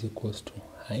height is equals to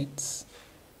heights,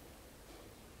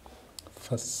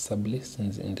 first sublist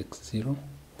is index 0,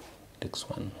 index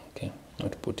 1. Okay,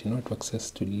 not put in order to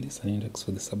access to the list and index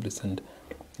for the sublist and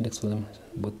index for them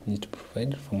both need to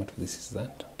provide. Format for this is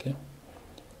that. Okay,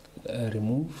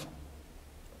 remove,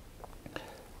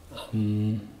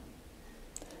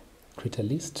 create a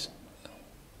list.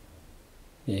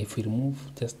 Yeah, if we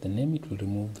remove just the name, it will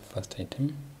remove the first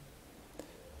item,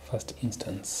 first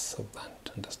instance of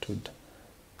that. Understood.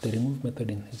 The remove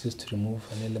method is used to remove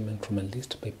an element from a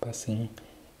list by passing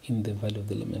in the value of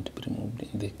the element to be removed.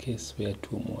 In the case where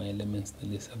two or more elements in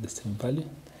the list have the same value,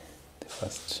 the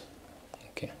first.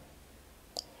 Okay.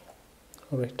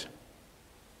 All right.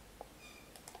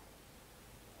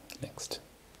 Next.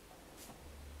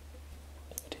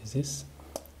 What is this?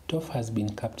 Toph has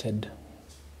been captured,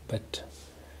 but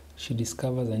she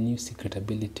discovers a new secret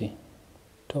ability.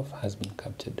 Toph has been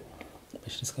captured,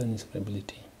 but she discovers a new secret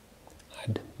ability.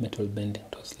 Add metal bending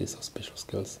to a list of special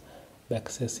skills by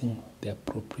accessing the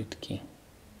appropriate key.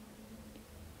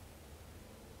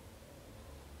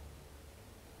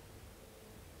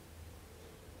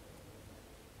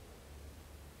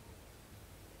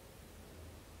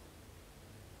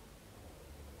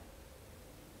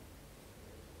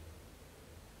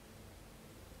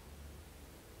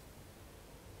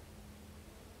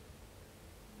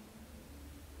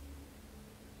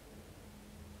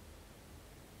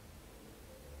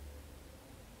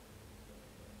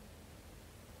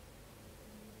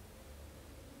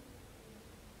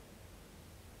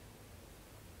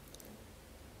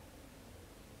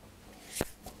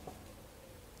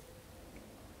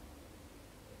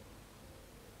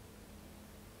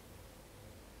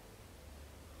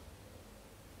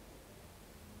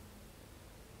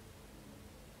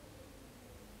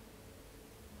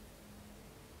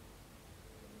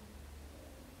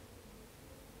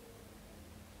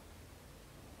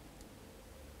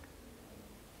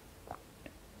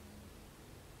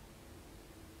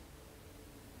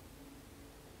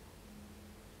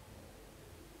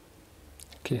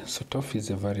 Okay, so Toph is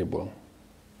a variable.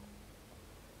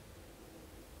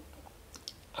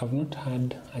 I've not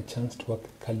had a chance to work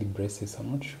with curly braces.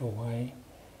 I'm not sure why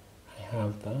I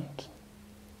have that,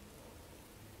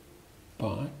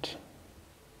 but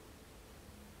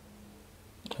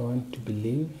I want to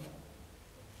believe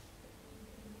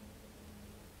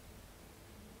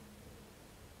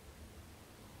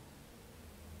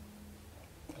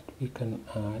that we can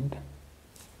add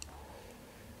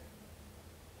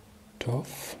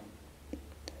Toph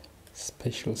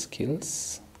special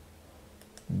skills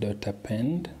dot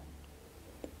append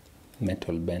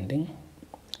metal bending,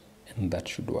 and that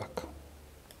should work.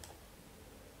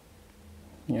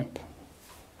 Yep,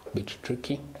 a bit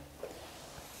tricky,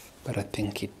 but I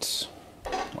think it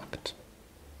worked.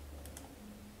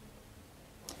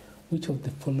 Which of the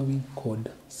following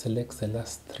code selects the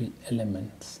last three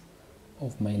elements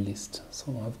of my list?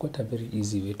 So I've got a very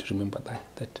easy way to remember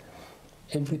that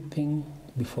everything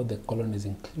before the colon is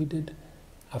included,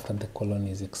 after the colon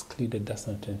is excluded. That's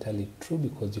not entirely true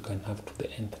because you can have to the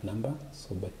nth number.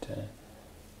 So, but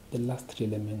the last three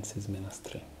elements is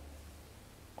 -3.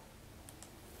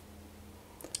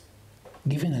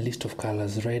 Given a list of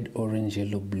colors, red, orange,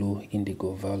 yellow, blue,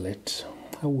 indigo, violet,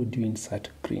 how would you insert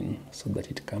green so that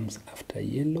it comes after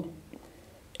yellow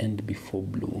and before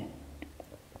blue?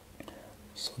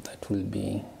 So that will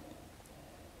be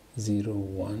 0,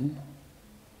 1,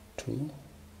 2,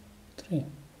 3.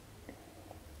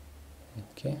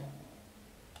 Okay.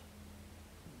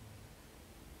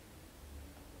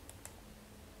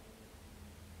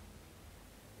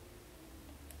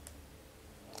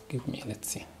 Give me, let's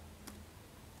see.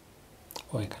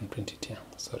 Oh, I can print it here,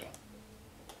 sorry.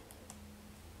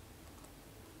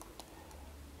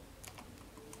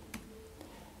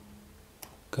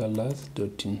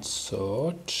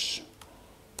 Colors.insert,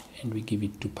 and we give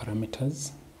it two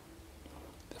parameters.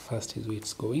 The first is where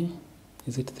it's going.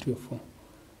 Is it 3 or 4?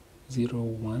 0,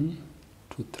 1,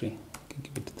 2, 3. Okay,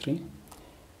 give it 3.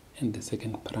 And the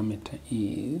second parameter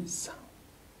is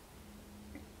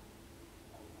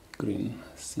green,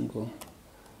 single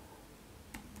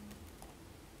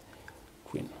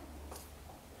queen.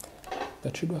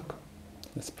 That should work.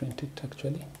 Let's print it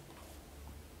actually.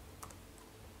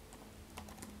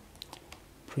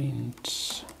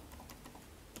 Print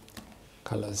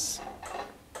colors.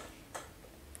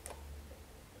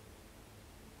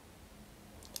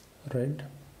 Red,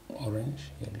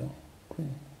 orange, yellow,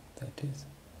 green. That is.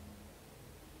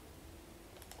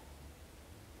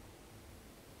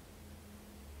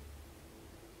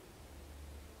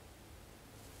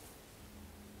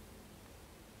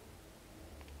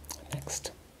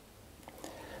 Next.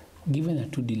 Given a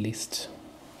 2D list,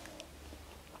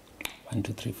 1,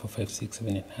 2, 3, 4, 5, 6,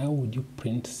 7, 8, how would you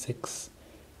print 6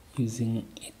 using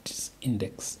its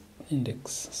index?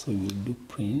 So you do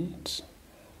print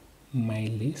my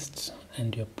list,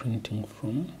 and you're printing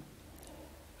from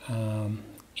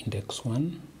index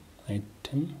 1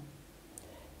 item,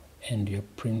 and you're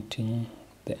printing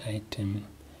the item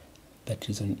that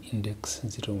is on index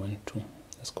 0, 1, 2.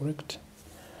 That's correct.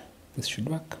 This should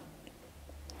work.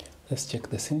 Let's check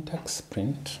the syntax.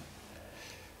 Print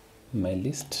my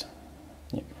list.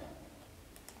 Yeah.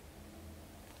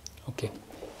 Okay,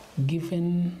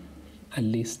 given a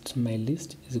list, my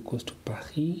list is equals to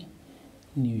Paris,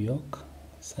 New York,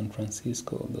 San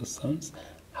Francisco, those sounds.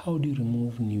 How do you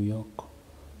remove New York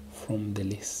from the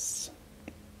list?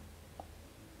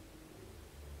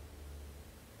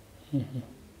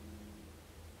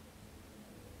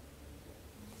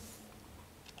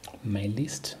 My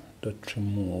list dot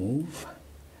remove,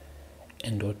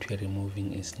 and what we are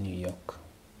removing is New York.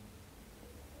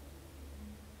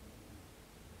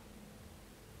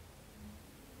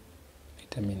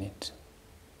 Wait a minute.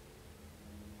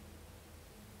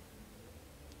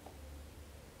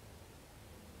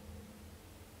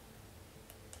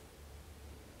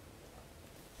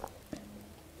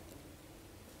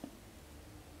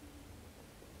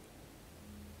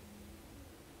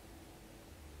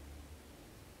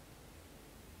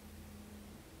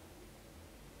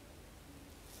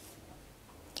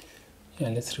 Yeah,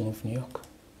 let's remove New York.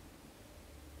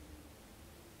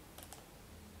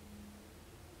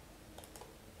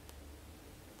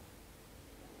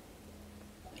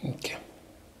 Okay,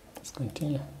 let's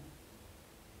continue.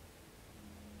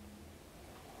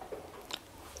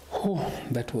 Oh,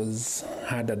 that was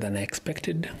harder than I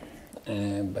expected,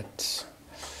 but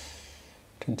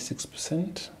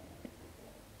 26%.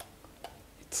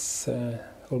 It's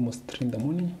almost 3 in the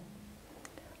morning.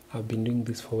 I've been doing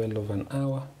this for well over an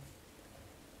hour,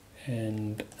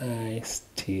 and I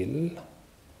still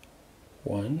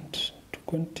want to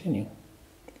continue.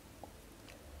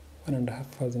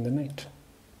 1.5 hours in the night.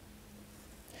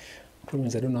 Problem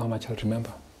is I don't know how much I'll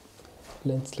remember.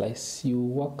 Lens slice. You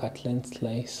work at lens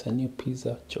slice, a new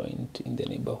pizza joint in the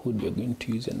neighborhood. You're going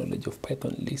to use your knowledge of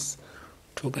Python lists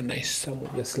to organize some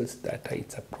of your sales data.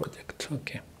 It's a project.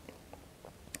 Okay.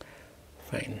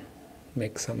 Fine.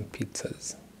 Make some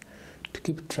pizzas. To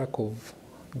keep track of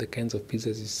the kinds of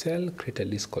pizzas you sell, create a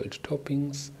list called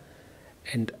toppings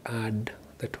and add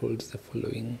that holds the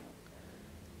following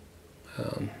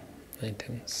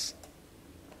items.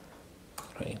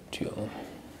 Write your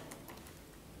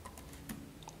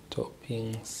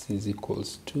toppings is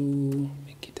equals to,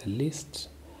 make it a list,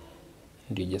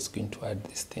 and you're just going to add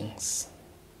these things.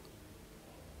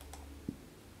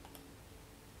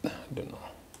 I don't know.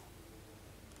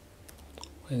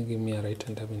 Why give me a right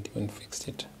and I haven't even fixed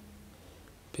it.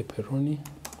 Pepperoni,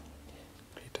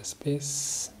 create a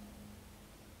space.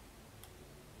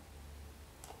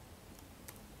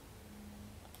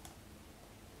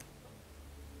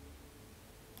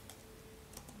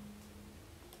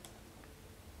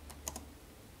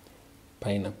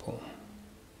 Pineapple.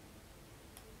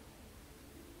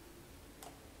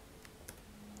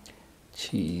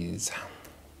 Cheese.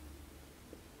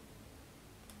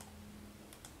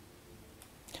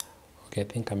 Okay, I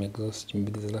think I'm exhausted.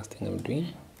 Maybe this is the last thing I'm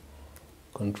doing.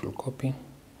 Control copy.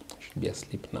 Should be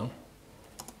asleep now.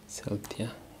 It's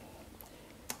healthier.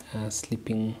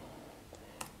 Sleeping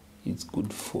is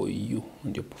good for you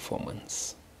and your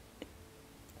performance.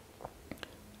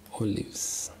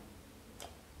 Olives.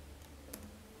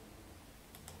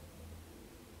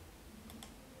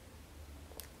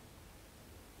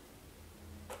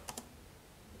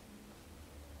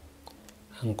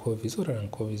 Anchovies. What are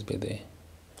anchovies, by the way?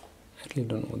 I really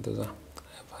don't know what those are.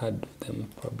 I've heard of them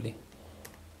probably,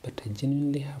 but I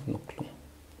genuinely have no clue.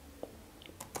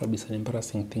 Probably it's an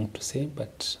embarrassing thing to say,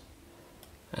 but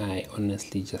I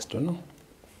honestly just don't know.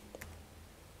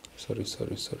 Sorry.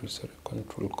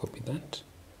 Control copy that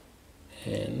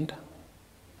and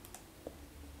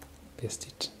paste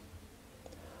it.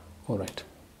 Alright.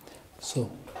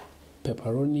 So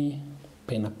pepperoni,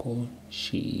 pineapple,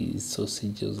 cheese,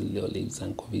 sausages, olives,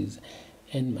 anchovies,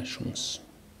 and mushrooms.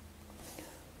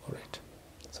 Alright,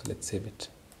 so let's save it.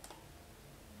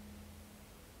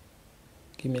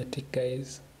 Give me a tick,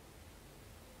 guys.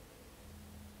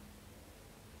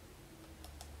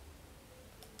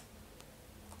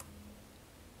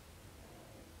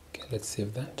 Okay, let's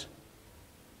save that.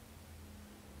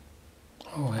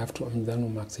 Oh, I have to, I'm the one who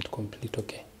marks it complete.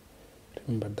 Okay,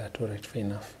 remember that. Alright, fair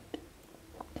enough.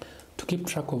 To keep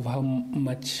track of how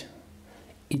much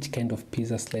each kind of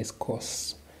pizza slice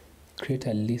costs, create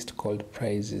a list called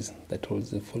prices that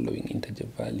holds the following integer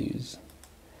values.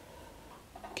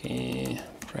 Okay,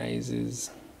 prices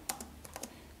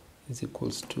is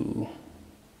equals to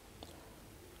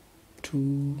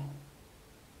 2,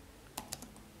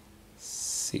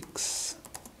 6,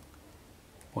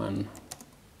 1,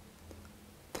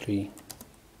 3,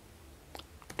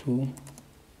 2,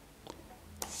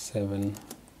 7,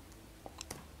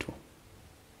 2.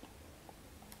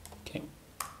 Okay.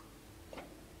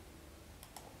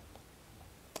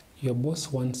 Your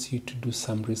boss wants you to do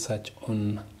some research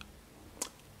on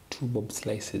 2 bob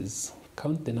slices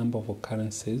Count the number of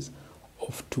occurrences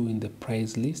of 2 in the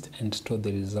price list and store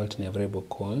the result in a variable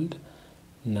called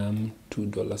num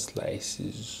 $2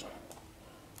 slices.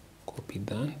 Copy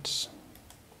that.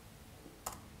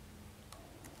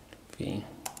 V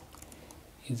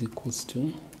is equals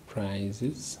to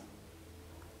prices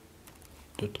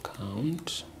dot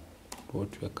count.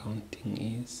 What we are counting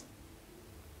is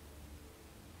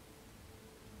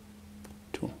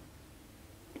 2.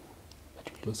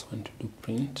 But we also want to do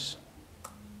print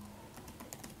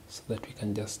so that we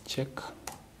can just check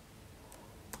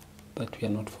that we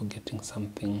are not forgetting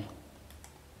something.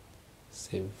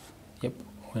 Save. Yep,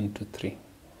 1, 2, 3.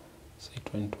 So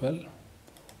it went well.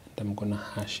 And I'm gonna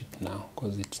hash it now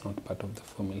because it's not part of the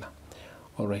formula.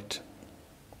 All right.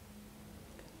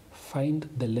 Find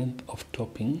the length of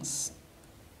toppings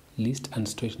list and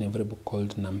store it in a variable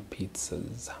called num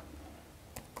pizzas.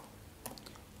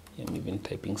 I'm even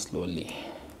typing slowly.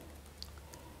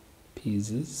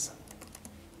 Pizzas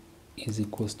is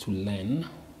equals to len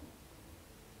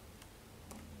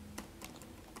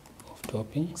of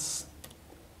toppings,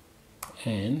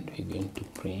 and we're going to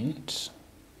print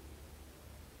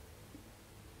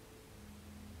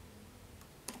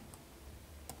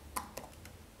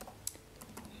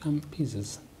num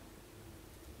pizzas.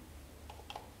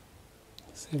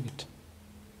 Save it.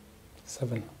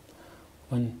 7.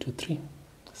 1, 2, 3.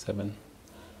 7.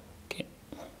 Okay.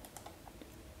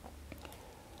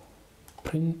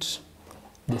 Print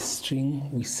the string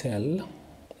we sell,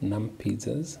 num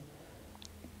pizzas,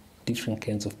 different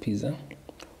kinds of pizza,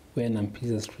 where num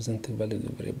pizzas represent the value of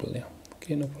the variable. Yeah.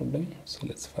 Okay, no problem. So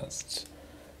let's first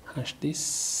hash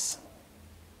this.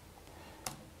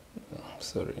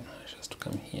 Sorry, hash has to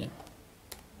come here.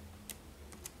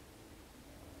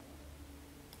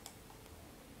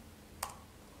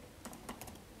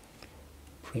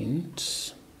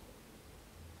 Print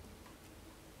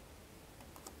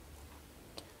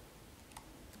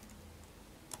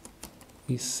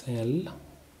we sell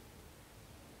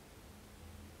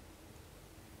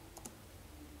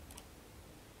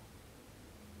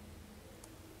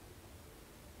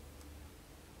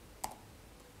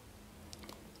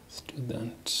let's do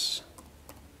that.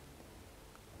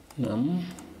 Num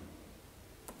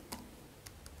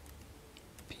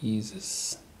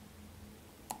pizzas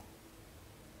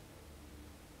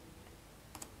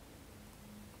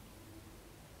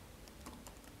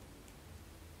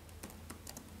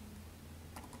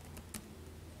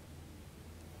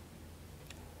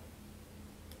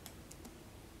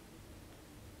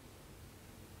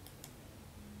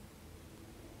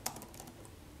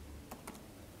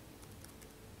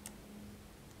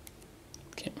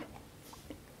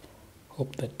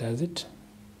Hope that does it.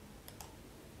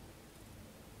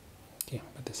 Okay,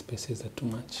 but the spaces are too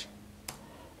much.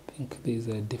 I think there's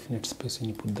a definite space when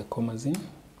you put the commas in.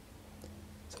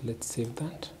 So let's save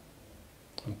that.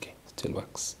 Okay, still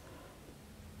works.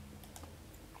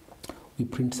 We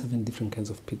print 7 different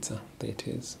kinds of pizza. There it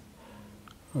is.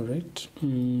 All right.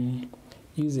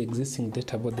 Use the existing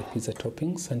data about the pizza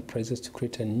toppings and prices to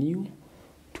create a new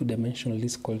 2-dimensional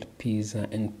list called pizza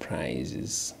and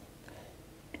prices.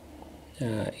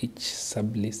 Each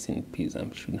sublist in pizza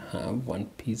should have 1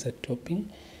 pizza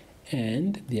topping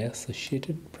and the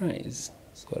associated price.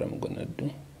 So what I'm gonna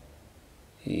do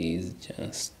is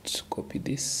just copy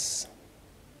this.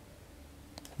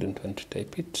 I don't want to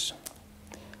type it,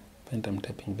 and I'm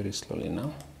typing very slowly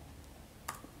now.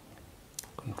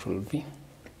 Control V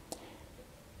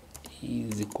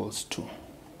is equals to.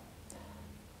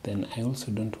 Then I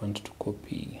also don't want to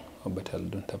copy, but I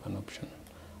don't have an option.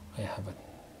 I have it.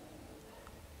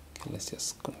 Okay, let's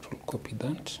just control copy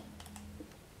that,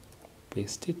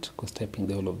 paste it, because typing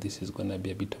the whole of this is gonna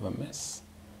be a bit of a mess.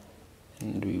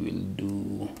 And we will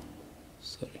do,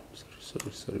 sorry,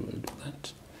 we'll do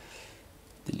that.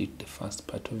 Delete the first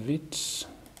part of it,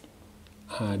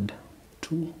 add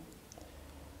 2,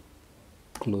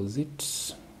 close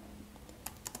it,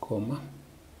 comma,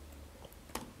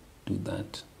 do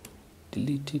that,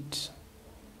 delete it,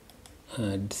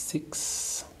 add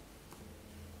 6,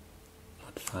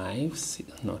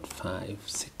 not 5,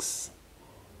 6,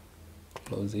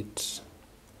 close it,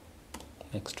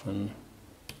 next one,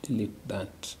 delete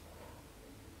that,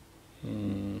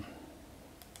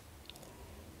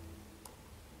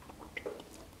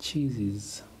 cheese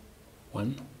is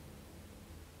 1,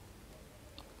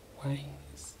 why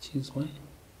is cheese 1?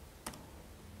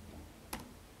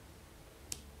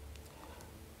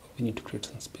 We need to create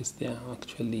some space there.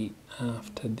 Actually,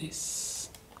 after this,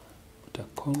 put a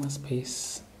comma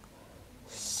space.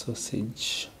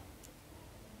 Sausage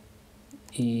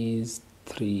is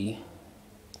 3,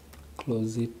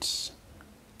 close it,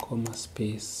 comma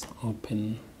space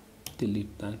open,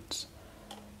 delete that,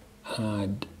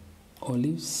 add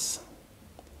olives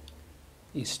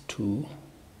is 2,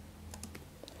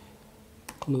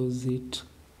 close it,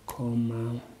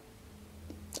 comma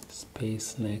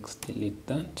space next, delete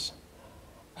that,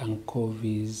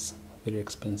 anchovies, very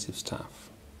expensive stuff.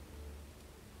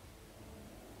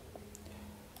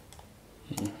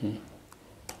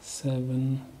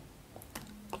 7,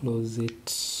 close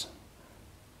it,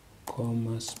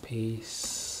 comma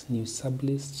space new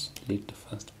sublist, delete the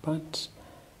first part,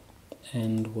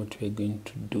 and what we're going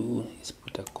to do is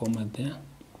put a comma there,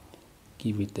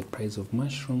 give it the price of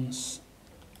mushrooms,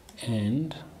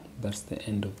 and that's the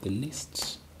end of the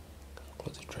list.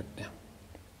 Close it right there.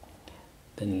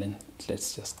 Then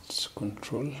let's just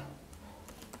control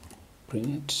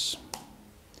print,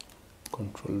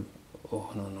 control,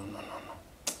 oh no,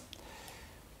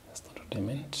 that's not what I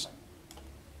meant.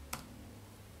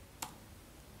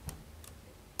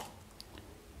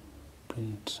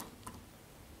 Print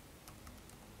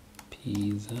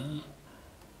pizza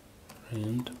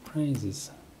and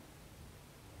prices.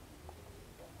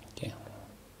 Okay,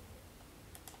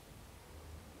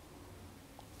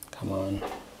 come on.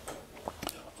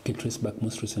 Okay, trace back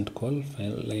most recent call,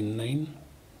 file line 9,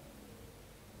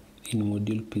 in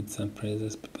module pizza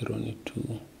prices, pepperoni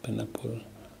 2, pineapple,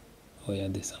 oh yeah,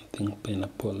 there's something,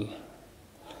 pineapple,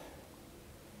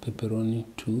 pepperoni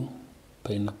 2,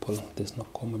 pineapple, there's no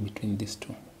comma between these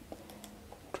two.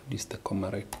 Introduce the comma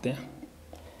right there.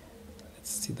 Let's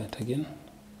see that again.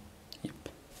 Yep,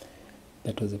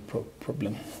 that was a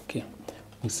problem. Okay,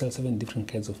 we sell 7 different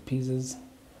kinds of pizzas.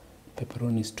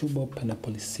 Pepperoni is 2 bob,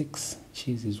 pineapple is 6,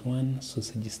 cheese is 1,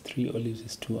 sausage is 3, olives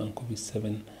is 2, anchovy is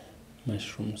 7,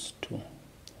 mushrooms 2.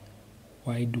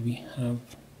 Why do we have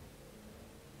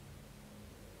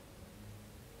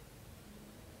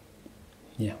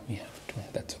we have 2,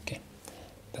 that's okay,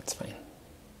 that's fine.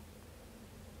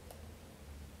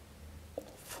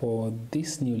 For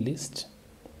this new list,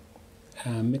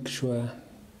 make sure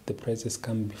the prices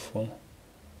come before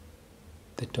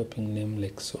the topping name,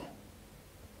 like so.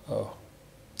 Oh,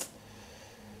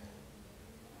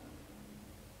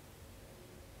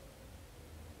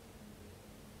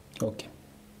 okay,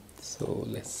 so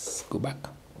let's go back.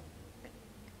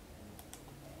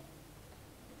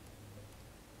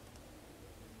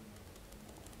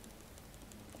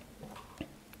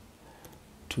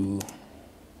 To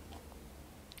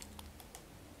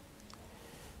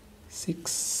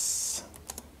 6,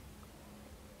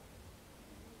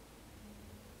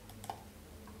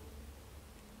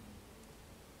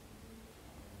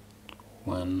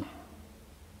 1,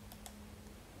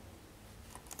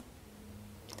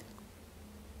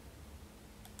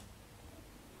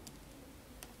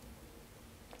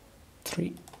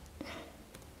 3,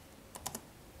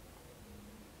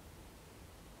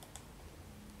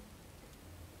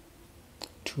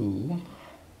 2,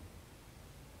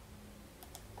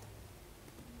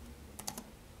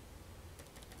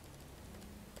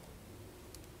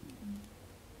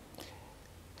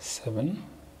 7,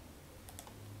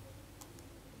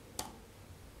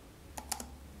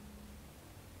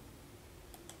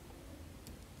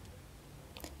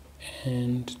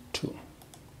 and 2.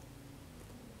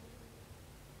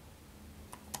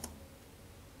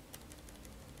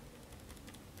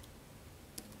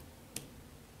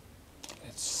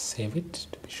 Let's save it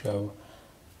to be sure you're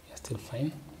still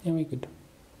fine. Yeah, we're good.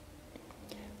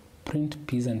 Print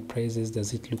pizza and prices.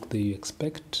 Does it look the way you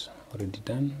expect? Already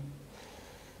done.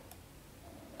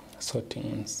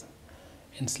 Sorting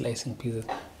and slicing pizza.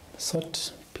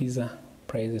 Sort pizza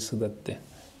prices so that the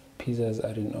pizzas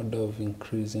are in order of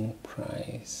increasing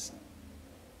price,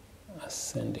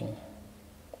 ascending.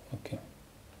 Okay.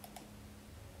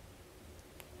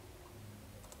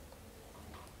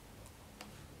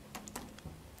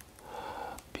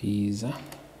 Pizza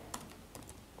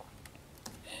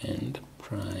and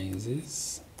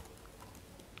prices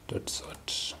dot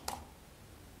sort.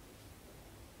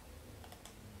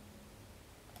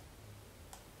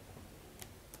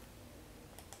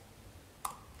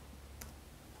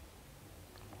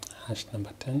 Hash number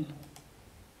 10.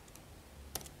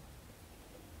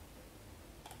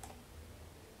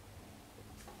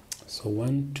 So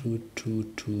 1, 2, 2,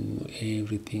 2,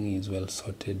 everything is well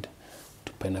sorted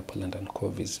to pineapple and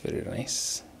anchovies. Very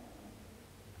nice.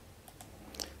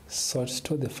 Store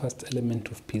the first element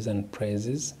of pizza and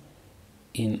prices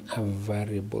in a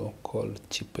variable called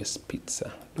cheapest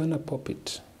pizza. Do you wanna pop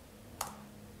it?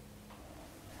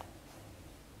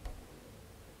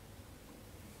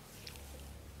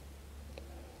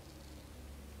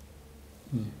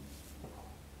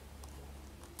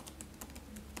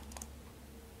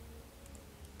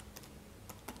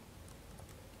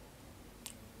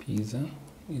 pizza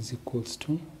is equals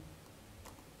to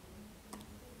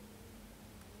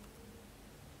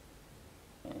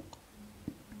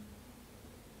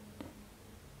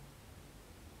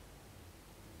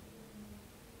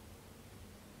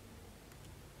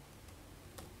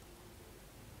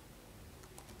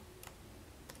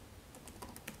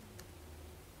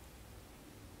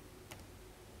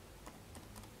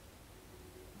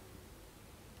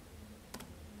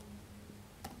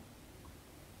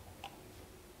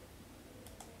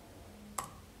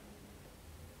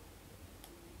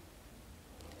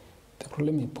The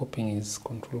problem with popping is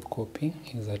control copy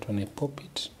is that when I pop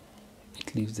it,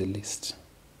 it leaves the list.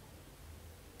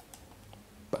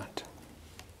 But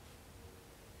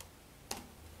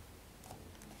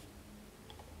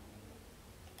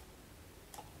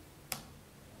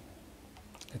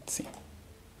let's see.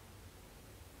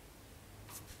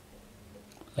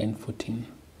 Line 14.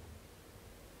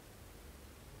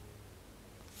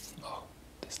 Oh,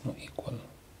 there's no equal.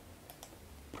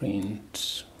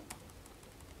 Print.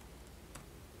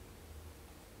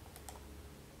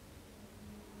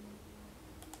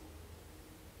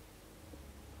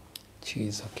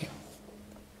 Cheese, okay.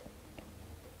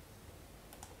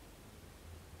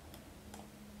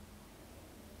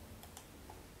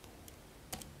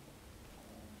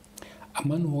 A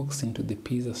man walks into the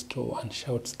pizza store and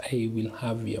shouts, "I will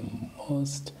have your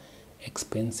most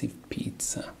expensive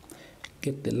pizza.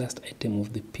 Get the last item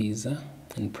of the pizza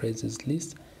and prices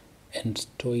list and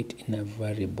store it in a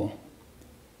variable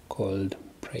called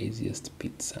priciest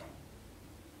pizza."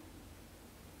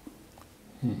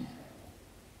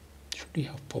 Should we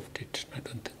have popped it? I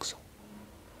don't think so.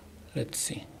 Let's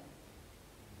see.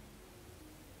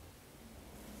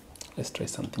 Let's try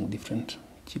something different.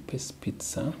 Cheapest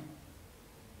pizza.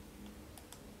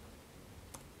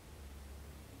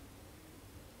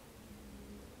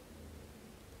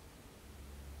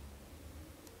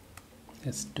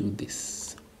 Let's do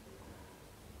this.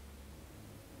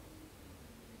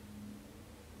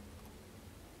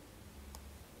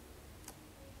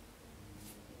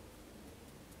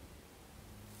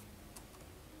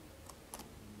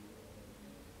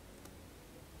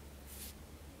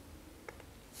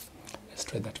 Let's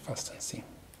try that first and see.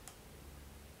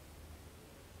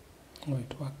 Oh,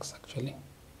 it works actually.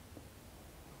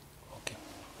 Okay.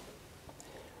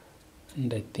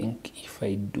 And I think if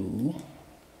I do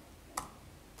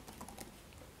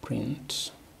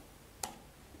print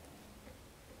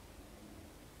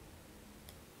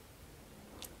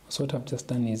so what I've just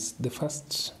done is the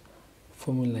first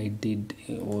formula I did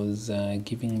was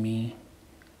giving me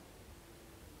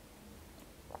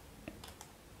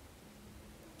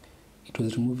it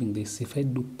was removing this. If I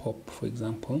do pop, for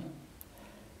example,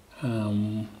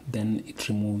 then it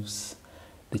removes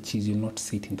the cheese. You'll not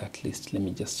see it in that list. Let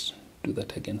me just do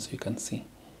that again so you can see.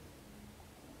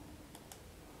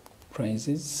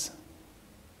 Prices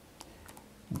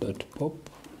dot pop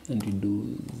and you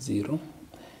do 0,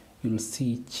 you'll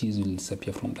see cheese will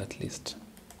disappear from that list.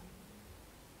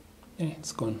 Yeah,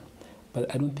 it's gone. But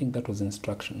I don't think that was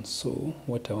instruction. So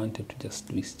what I wanted to just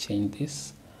do is change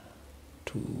this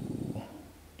to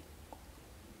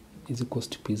is equals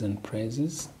to pizza and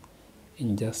prices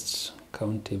and just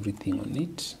count everything on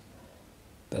it.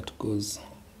 That goes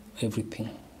everything,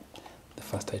 the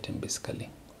first item basically.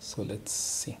 So let's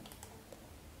see.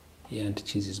 Yeah, and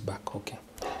cheese is back. Okay,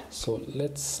 so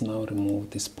let's now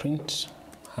remove this print,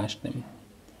 hash them.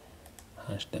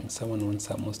 Someone wants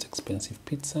our most expensive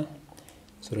pizza.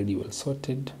 It's already well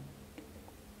sorted,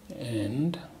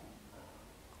 and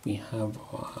we have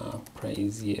our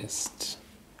priciest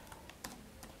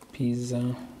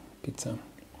pizza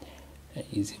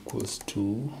is equals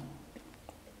to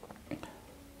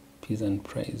pizza and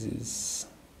prices,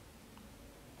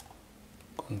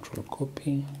 control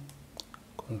copy,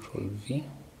 control V,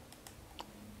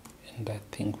 and I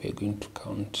think we're going to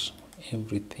count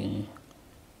everything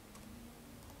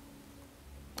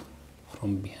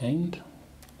from behind.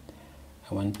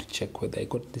 I want to check whether I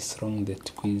got this wrong in the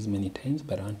quiz many times,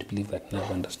 but I want to believe that now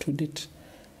I've understood it.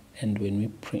 And when we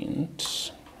print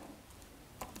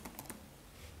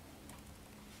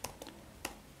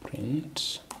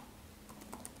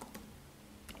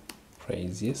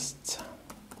priciest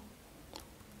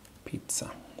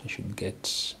pizza, we should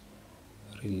get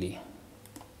really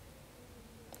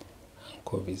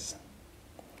anchovies.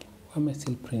 Why am I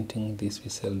still printing this? We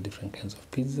sell different kinds of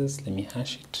pizzas. Let me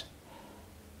hash it.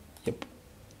 Yep,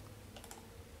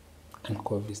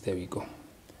 anchovies, there we go.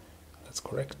 That's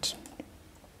correct.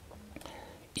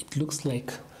 It looks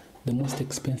like the most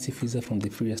expensive pizza from the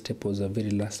previous step was a very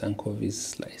last anchovies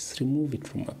slice. Remove it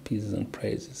from our pizzas and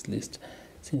prices list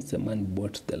since the man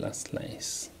bought the last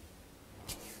slice.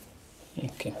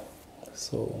 Okay,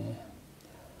 so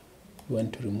we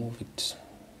want to remove it.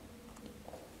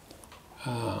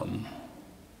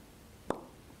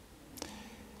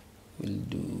 We'll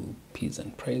do P's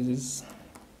and prices.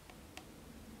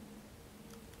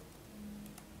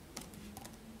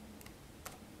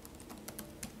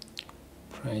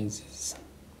 Prices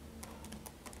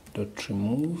dot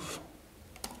remove,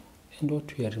 and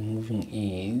what we are removing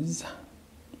is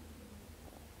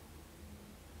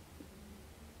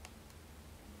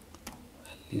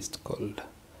a list called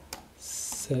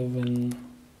 7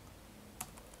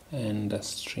 and a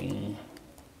string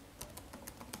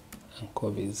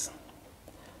anchovies.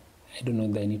 I don't know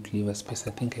that I need to leave a space.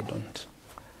 I think I don't.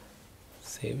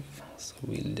 Save. So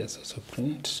we'll just also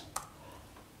print.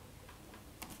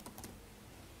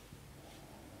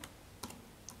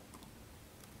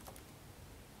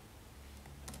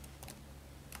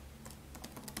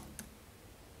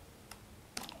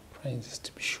 Prices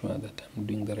to be sure that I'm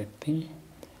doing the right thing.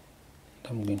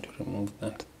 And I'm going to remove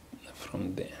that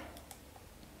from there.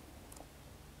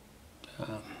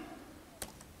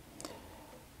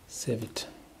 Save it.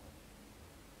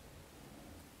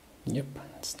 Yep,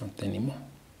 it's not there anymore.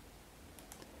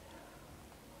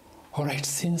 Alright,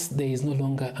 since there is no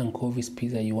longer anchovies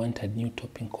pizza, you want a new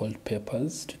topping called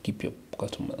peppers to keep your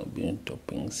customer new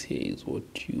toppings. Here is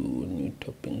what your new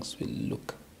toppings will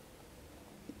look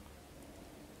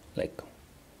like.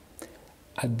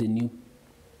 Add the new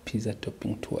pizza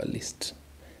topping to our list.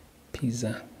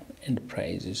 Pizza and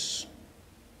prices.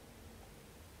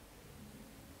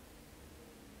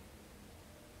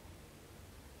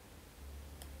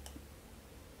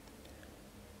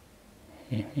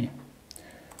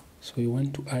 So we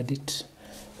want to add it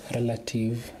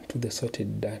relative to the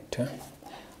sorted data.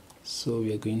 So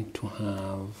we are going to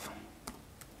have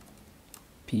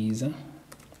pizza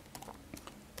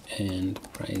and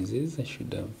prices. I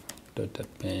should have dot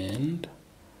append.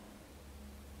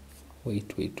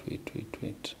 Wait.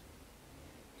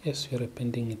 Yes, we are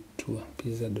appending it to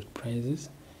pizza dot prices,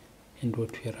 and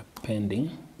what we are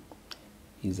appending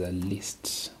is a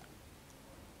list,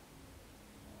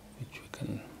 which we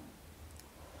can.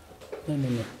 No,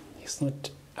 it's not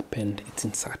append, it's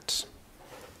insert,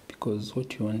 because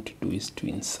what you want to do is to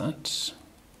insert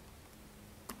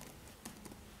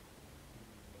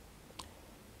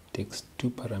takes two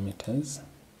parameters.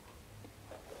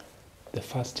 The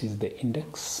first is the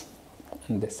index,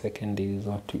 and the second is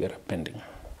what we are appending.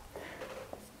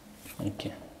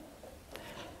 Okay.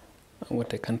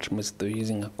 What I can't remember is though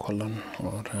using a colon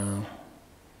or a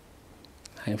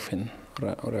hyphen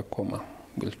or a comma.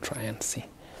 We'll try and see.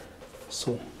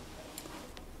 So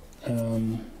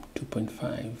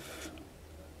 2.5,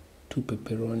 2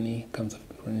 pepperoni comes of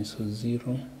pepperoni, so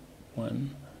 0,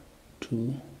 1,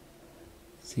 2,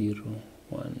 0,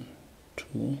 1,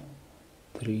 2,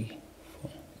 3,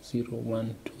 4, 0,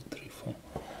 1, 2, 3, 4.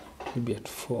 We'll be at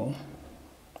 4.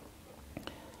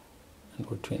 And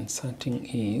what we're inserting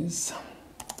is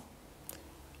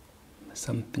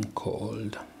something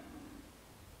called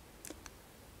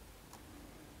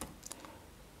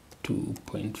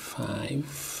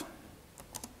 2.5,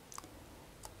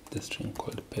 the string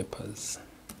called peppers.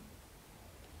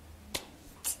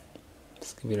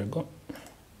 Let's give it a go.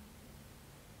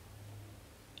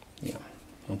 Yeah,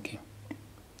 okay.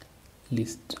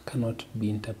 List cannot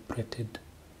be interpreted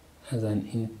as an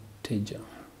integer.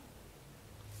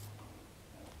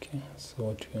 Okay, so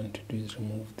what we want to do is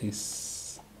remove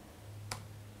this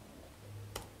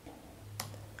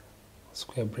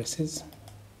square braces.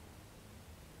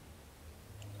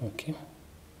 Okay,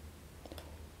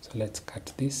 so let's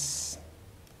cut this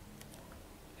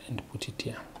and put it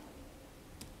here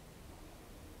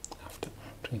after,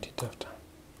 print it after.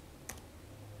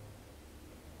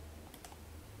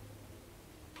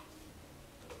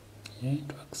 Yeah,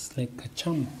 it works like a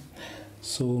charm.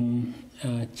 So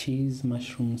cheese,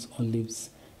 mushrooms,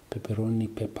 olives, pepperoni,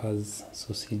 peppers,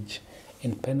 sausage,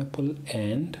 and pineapple,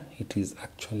 and it is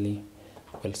actually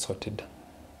well sorted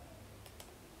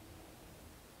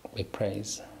by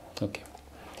price. Okay,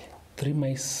 three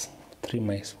mice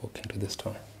walk into the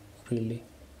store. Really?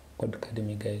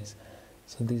 Codecademy, guys.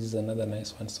 So this is another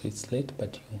nice one. So it's late,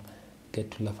 but you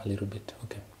get to laugh a little bit.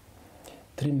 Okay,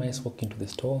 3 mice walk into the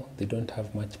store. They don't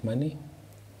have much money,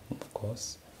 of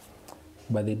course,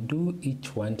 but they do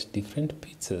each want different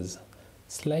pizzas.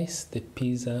 Slice the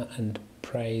pizza and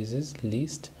prices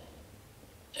list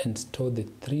and store the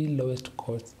 3 lowest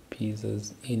cost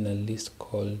pizzas in a list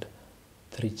called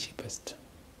 3 cheapest.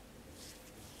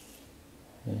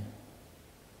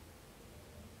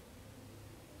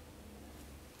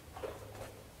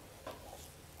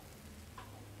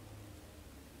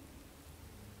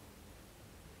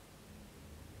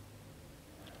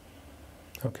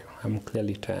 Okay, I'm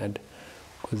clearly tired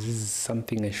because this is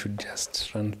something I should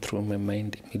just run through my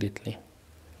mind immediately.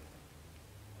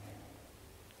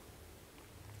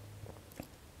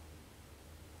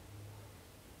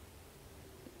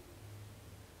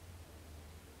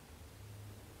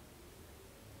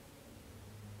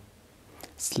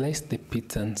 Slice the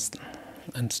pizzas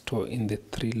and store in the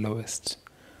 3 lowest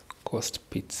cost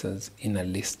pizzas in a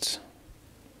list.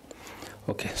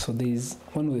 Okay, so there's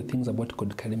one of the things about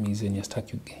Codecademy is when you're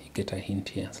stuck, you get a hint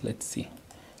here. So let's see.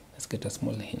 Let's get a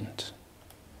small hint.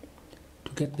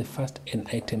 To get the first n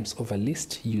items of a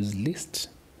list, use list.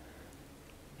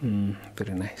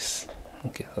 Very nice.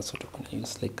 Okay, that's what we're going to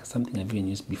use. Like something I've even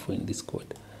used before in this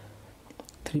code.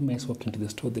 3 mice walk into the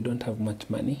store. They don't have much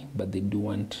money, but they do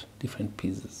want different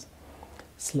pizzas.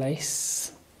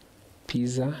 Slice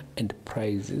pizza and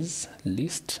prices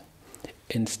list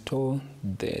and store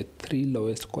the 3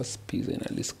 lowest cost pizza in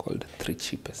a list called 3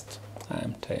 cheapest.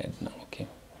 I'm tired now. Okay,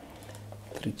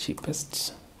 3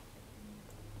 cheapest.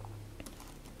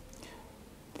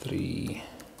 3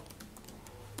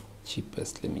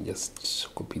 cheapest. Let me just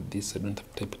copy this so I don't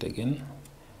have to type it again.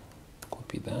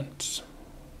 Copy that.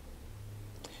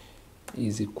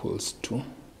 Is equals to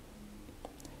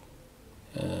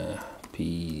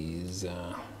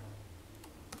pizza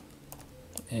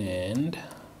and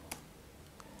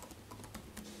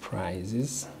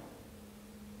prices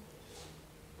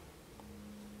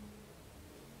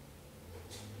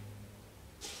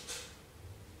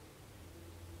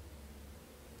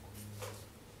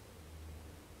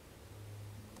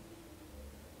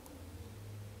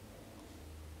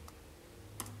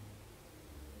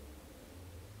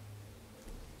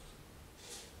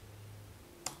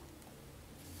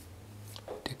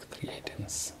take 3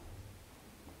 items.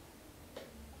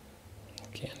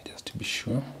 Okay, and just to be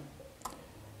sure,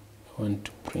 I want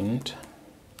to print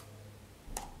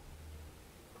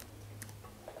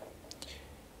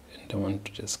and I want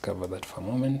to just cover that for a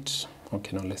moment.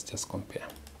 Okay, now let's just compare.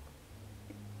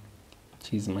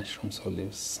 Cheese, mushrooms,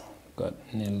 olives. Got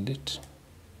nailed it.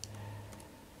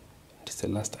 It's the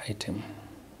last item.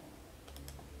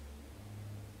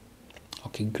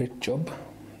 Okay, great job.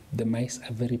 The mice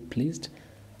are very pleased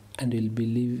and will be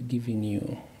leaving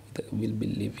you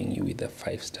with a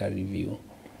 5-star review.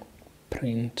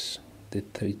 Print the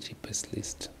 3 cheapest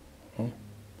list.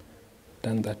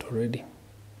 Done that already.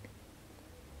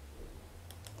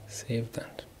 Save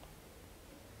that.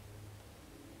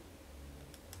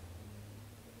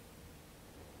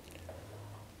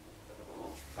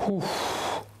 Whew.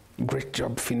 Great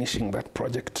job finishing that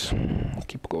project.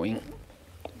 Keep going,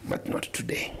 but not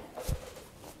today.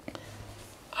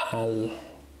 I'll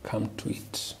come to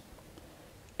it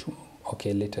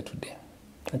later today.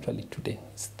 Actually today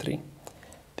it's 3. I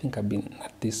think I've been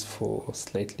at this for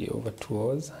slightly over 2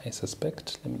 hours, I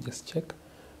suspect. Let me just check.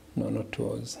 No, not 2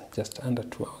 hours, just under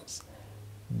 2 hours.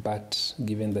 But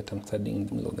given that I'm studying in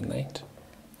the middle of the night,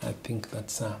 I think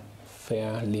that's a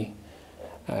fairly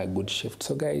good shift.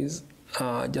 So guys,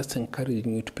 just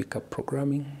encouraging you to pick up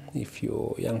programming if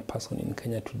you're a young person in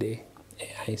Kenya today,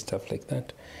 AI, stuff like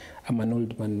that. I'm an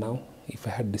old man now. If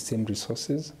I had the same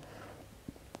resources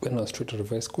when I was straight out of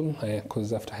high school,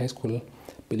 because after high school,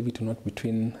 believe it or not,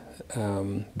 between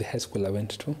the high school I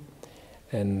went to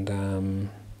and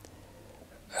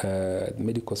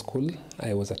medical school,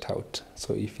 I was a tout.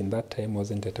 So if in that time I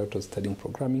wasn't a tout, I was studying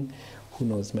programming, who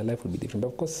knows, my life would be different. But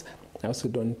of course, I also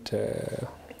don't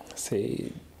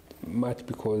say much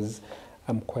because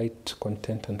I'm quite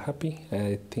content and happy.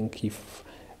 I think if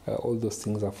all those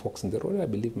things are forks in the road, I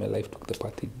believe my life took the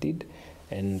path it did,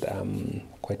 and I'm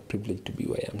quite privileged to be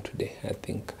where I am today. I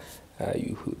think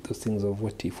those things of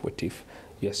what if,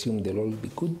 you assume they'll all be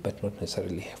good, but not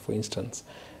necessarily. For instance,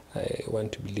 I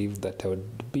want to believe that I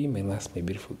would be my last, my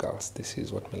beautiful girls. This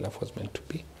is what my life was meant to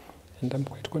be, and I'm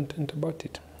quite content about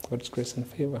it. God's grace and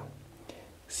favor.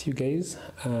 See you guys.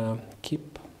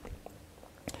 Keep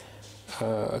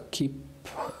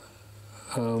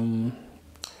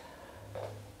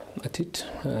at it.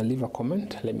 Leave a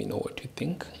comment, let me know what you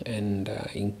think, and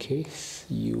in case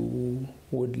you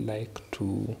would like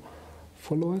to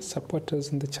follow us, support us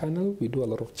in the channel, we do a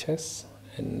lot of chess,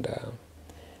 and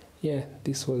yeah,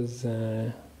 this is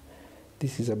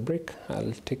a break.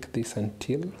 I'll take this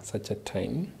until such a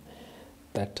time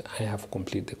that I have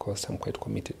completed the course. I'm quite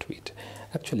committed to it.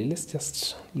 Actually, let's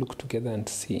just look together and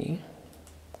see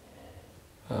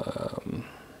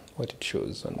what it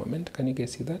shows. One moment. Can you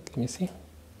guys see that? Let me see.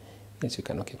 Yes, you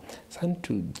can. Okay. So I want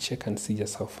to check and see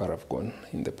just how far I've gone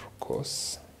in the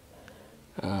course.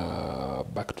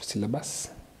 Back to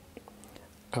syllabus.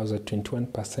 I was at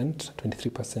 21%,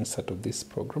 23% start of this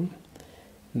program.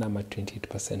 Now I'm at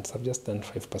 28%, so I've just done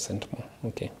 5% more.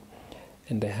 Okay,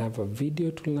 and I have a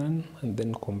video to learn, and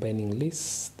then combining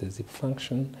lists, the zip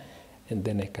function, and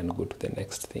then I can go to the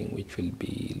next thing, which will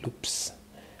be loops.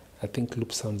 I think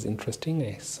loop sounds interesting.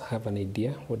 I have an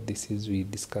idea what this is. We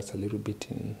discussed a little bit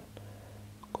in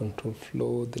control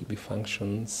flow. There'll be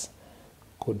functions,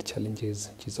 code challenges,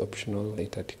 which is optional,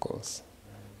 8 articles,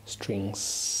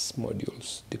 strings,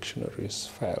 modules, dictionaries,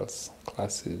 files,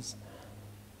 classes,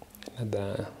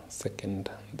 another second,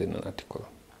 then an article.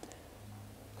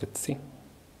 Let's see.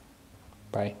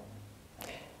 By.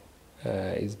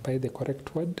 Is by the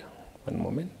correct word? One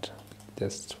moment.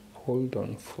 Just hold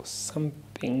on for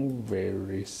something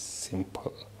very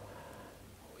simple,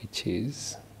 which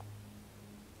is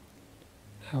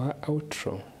our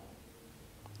outro.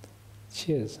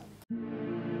 Cheers.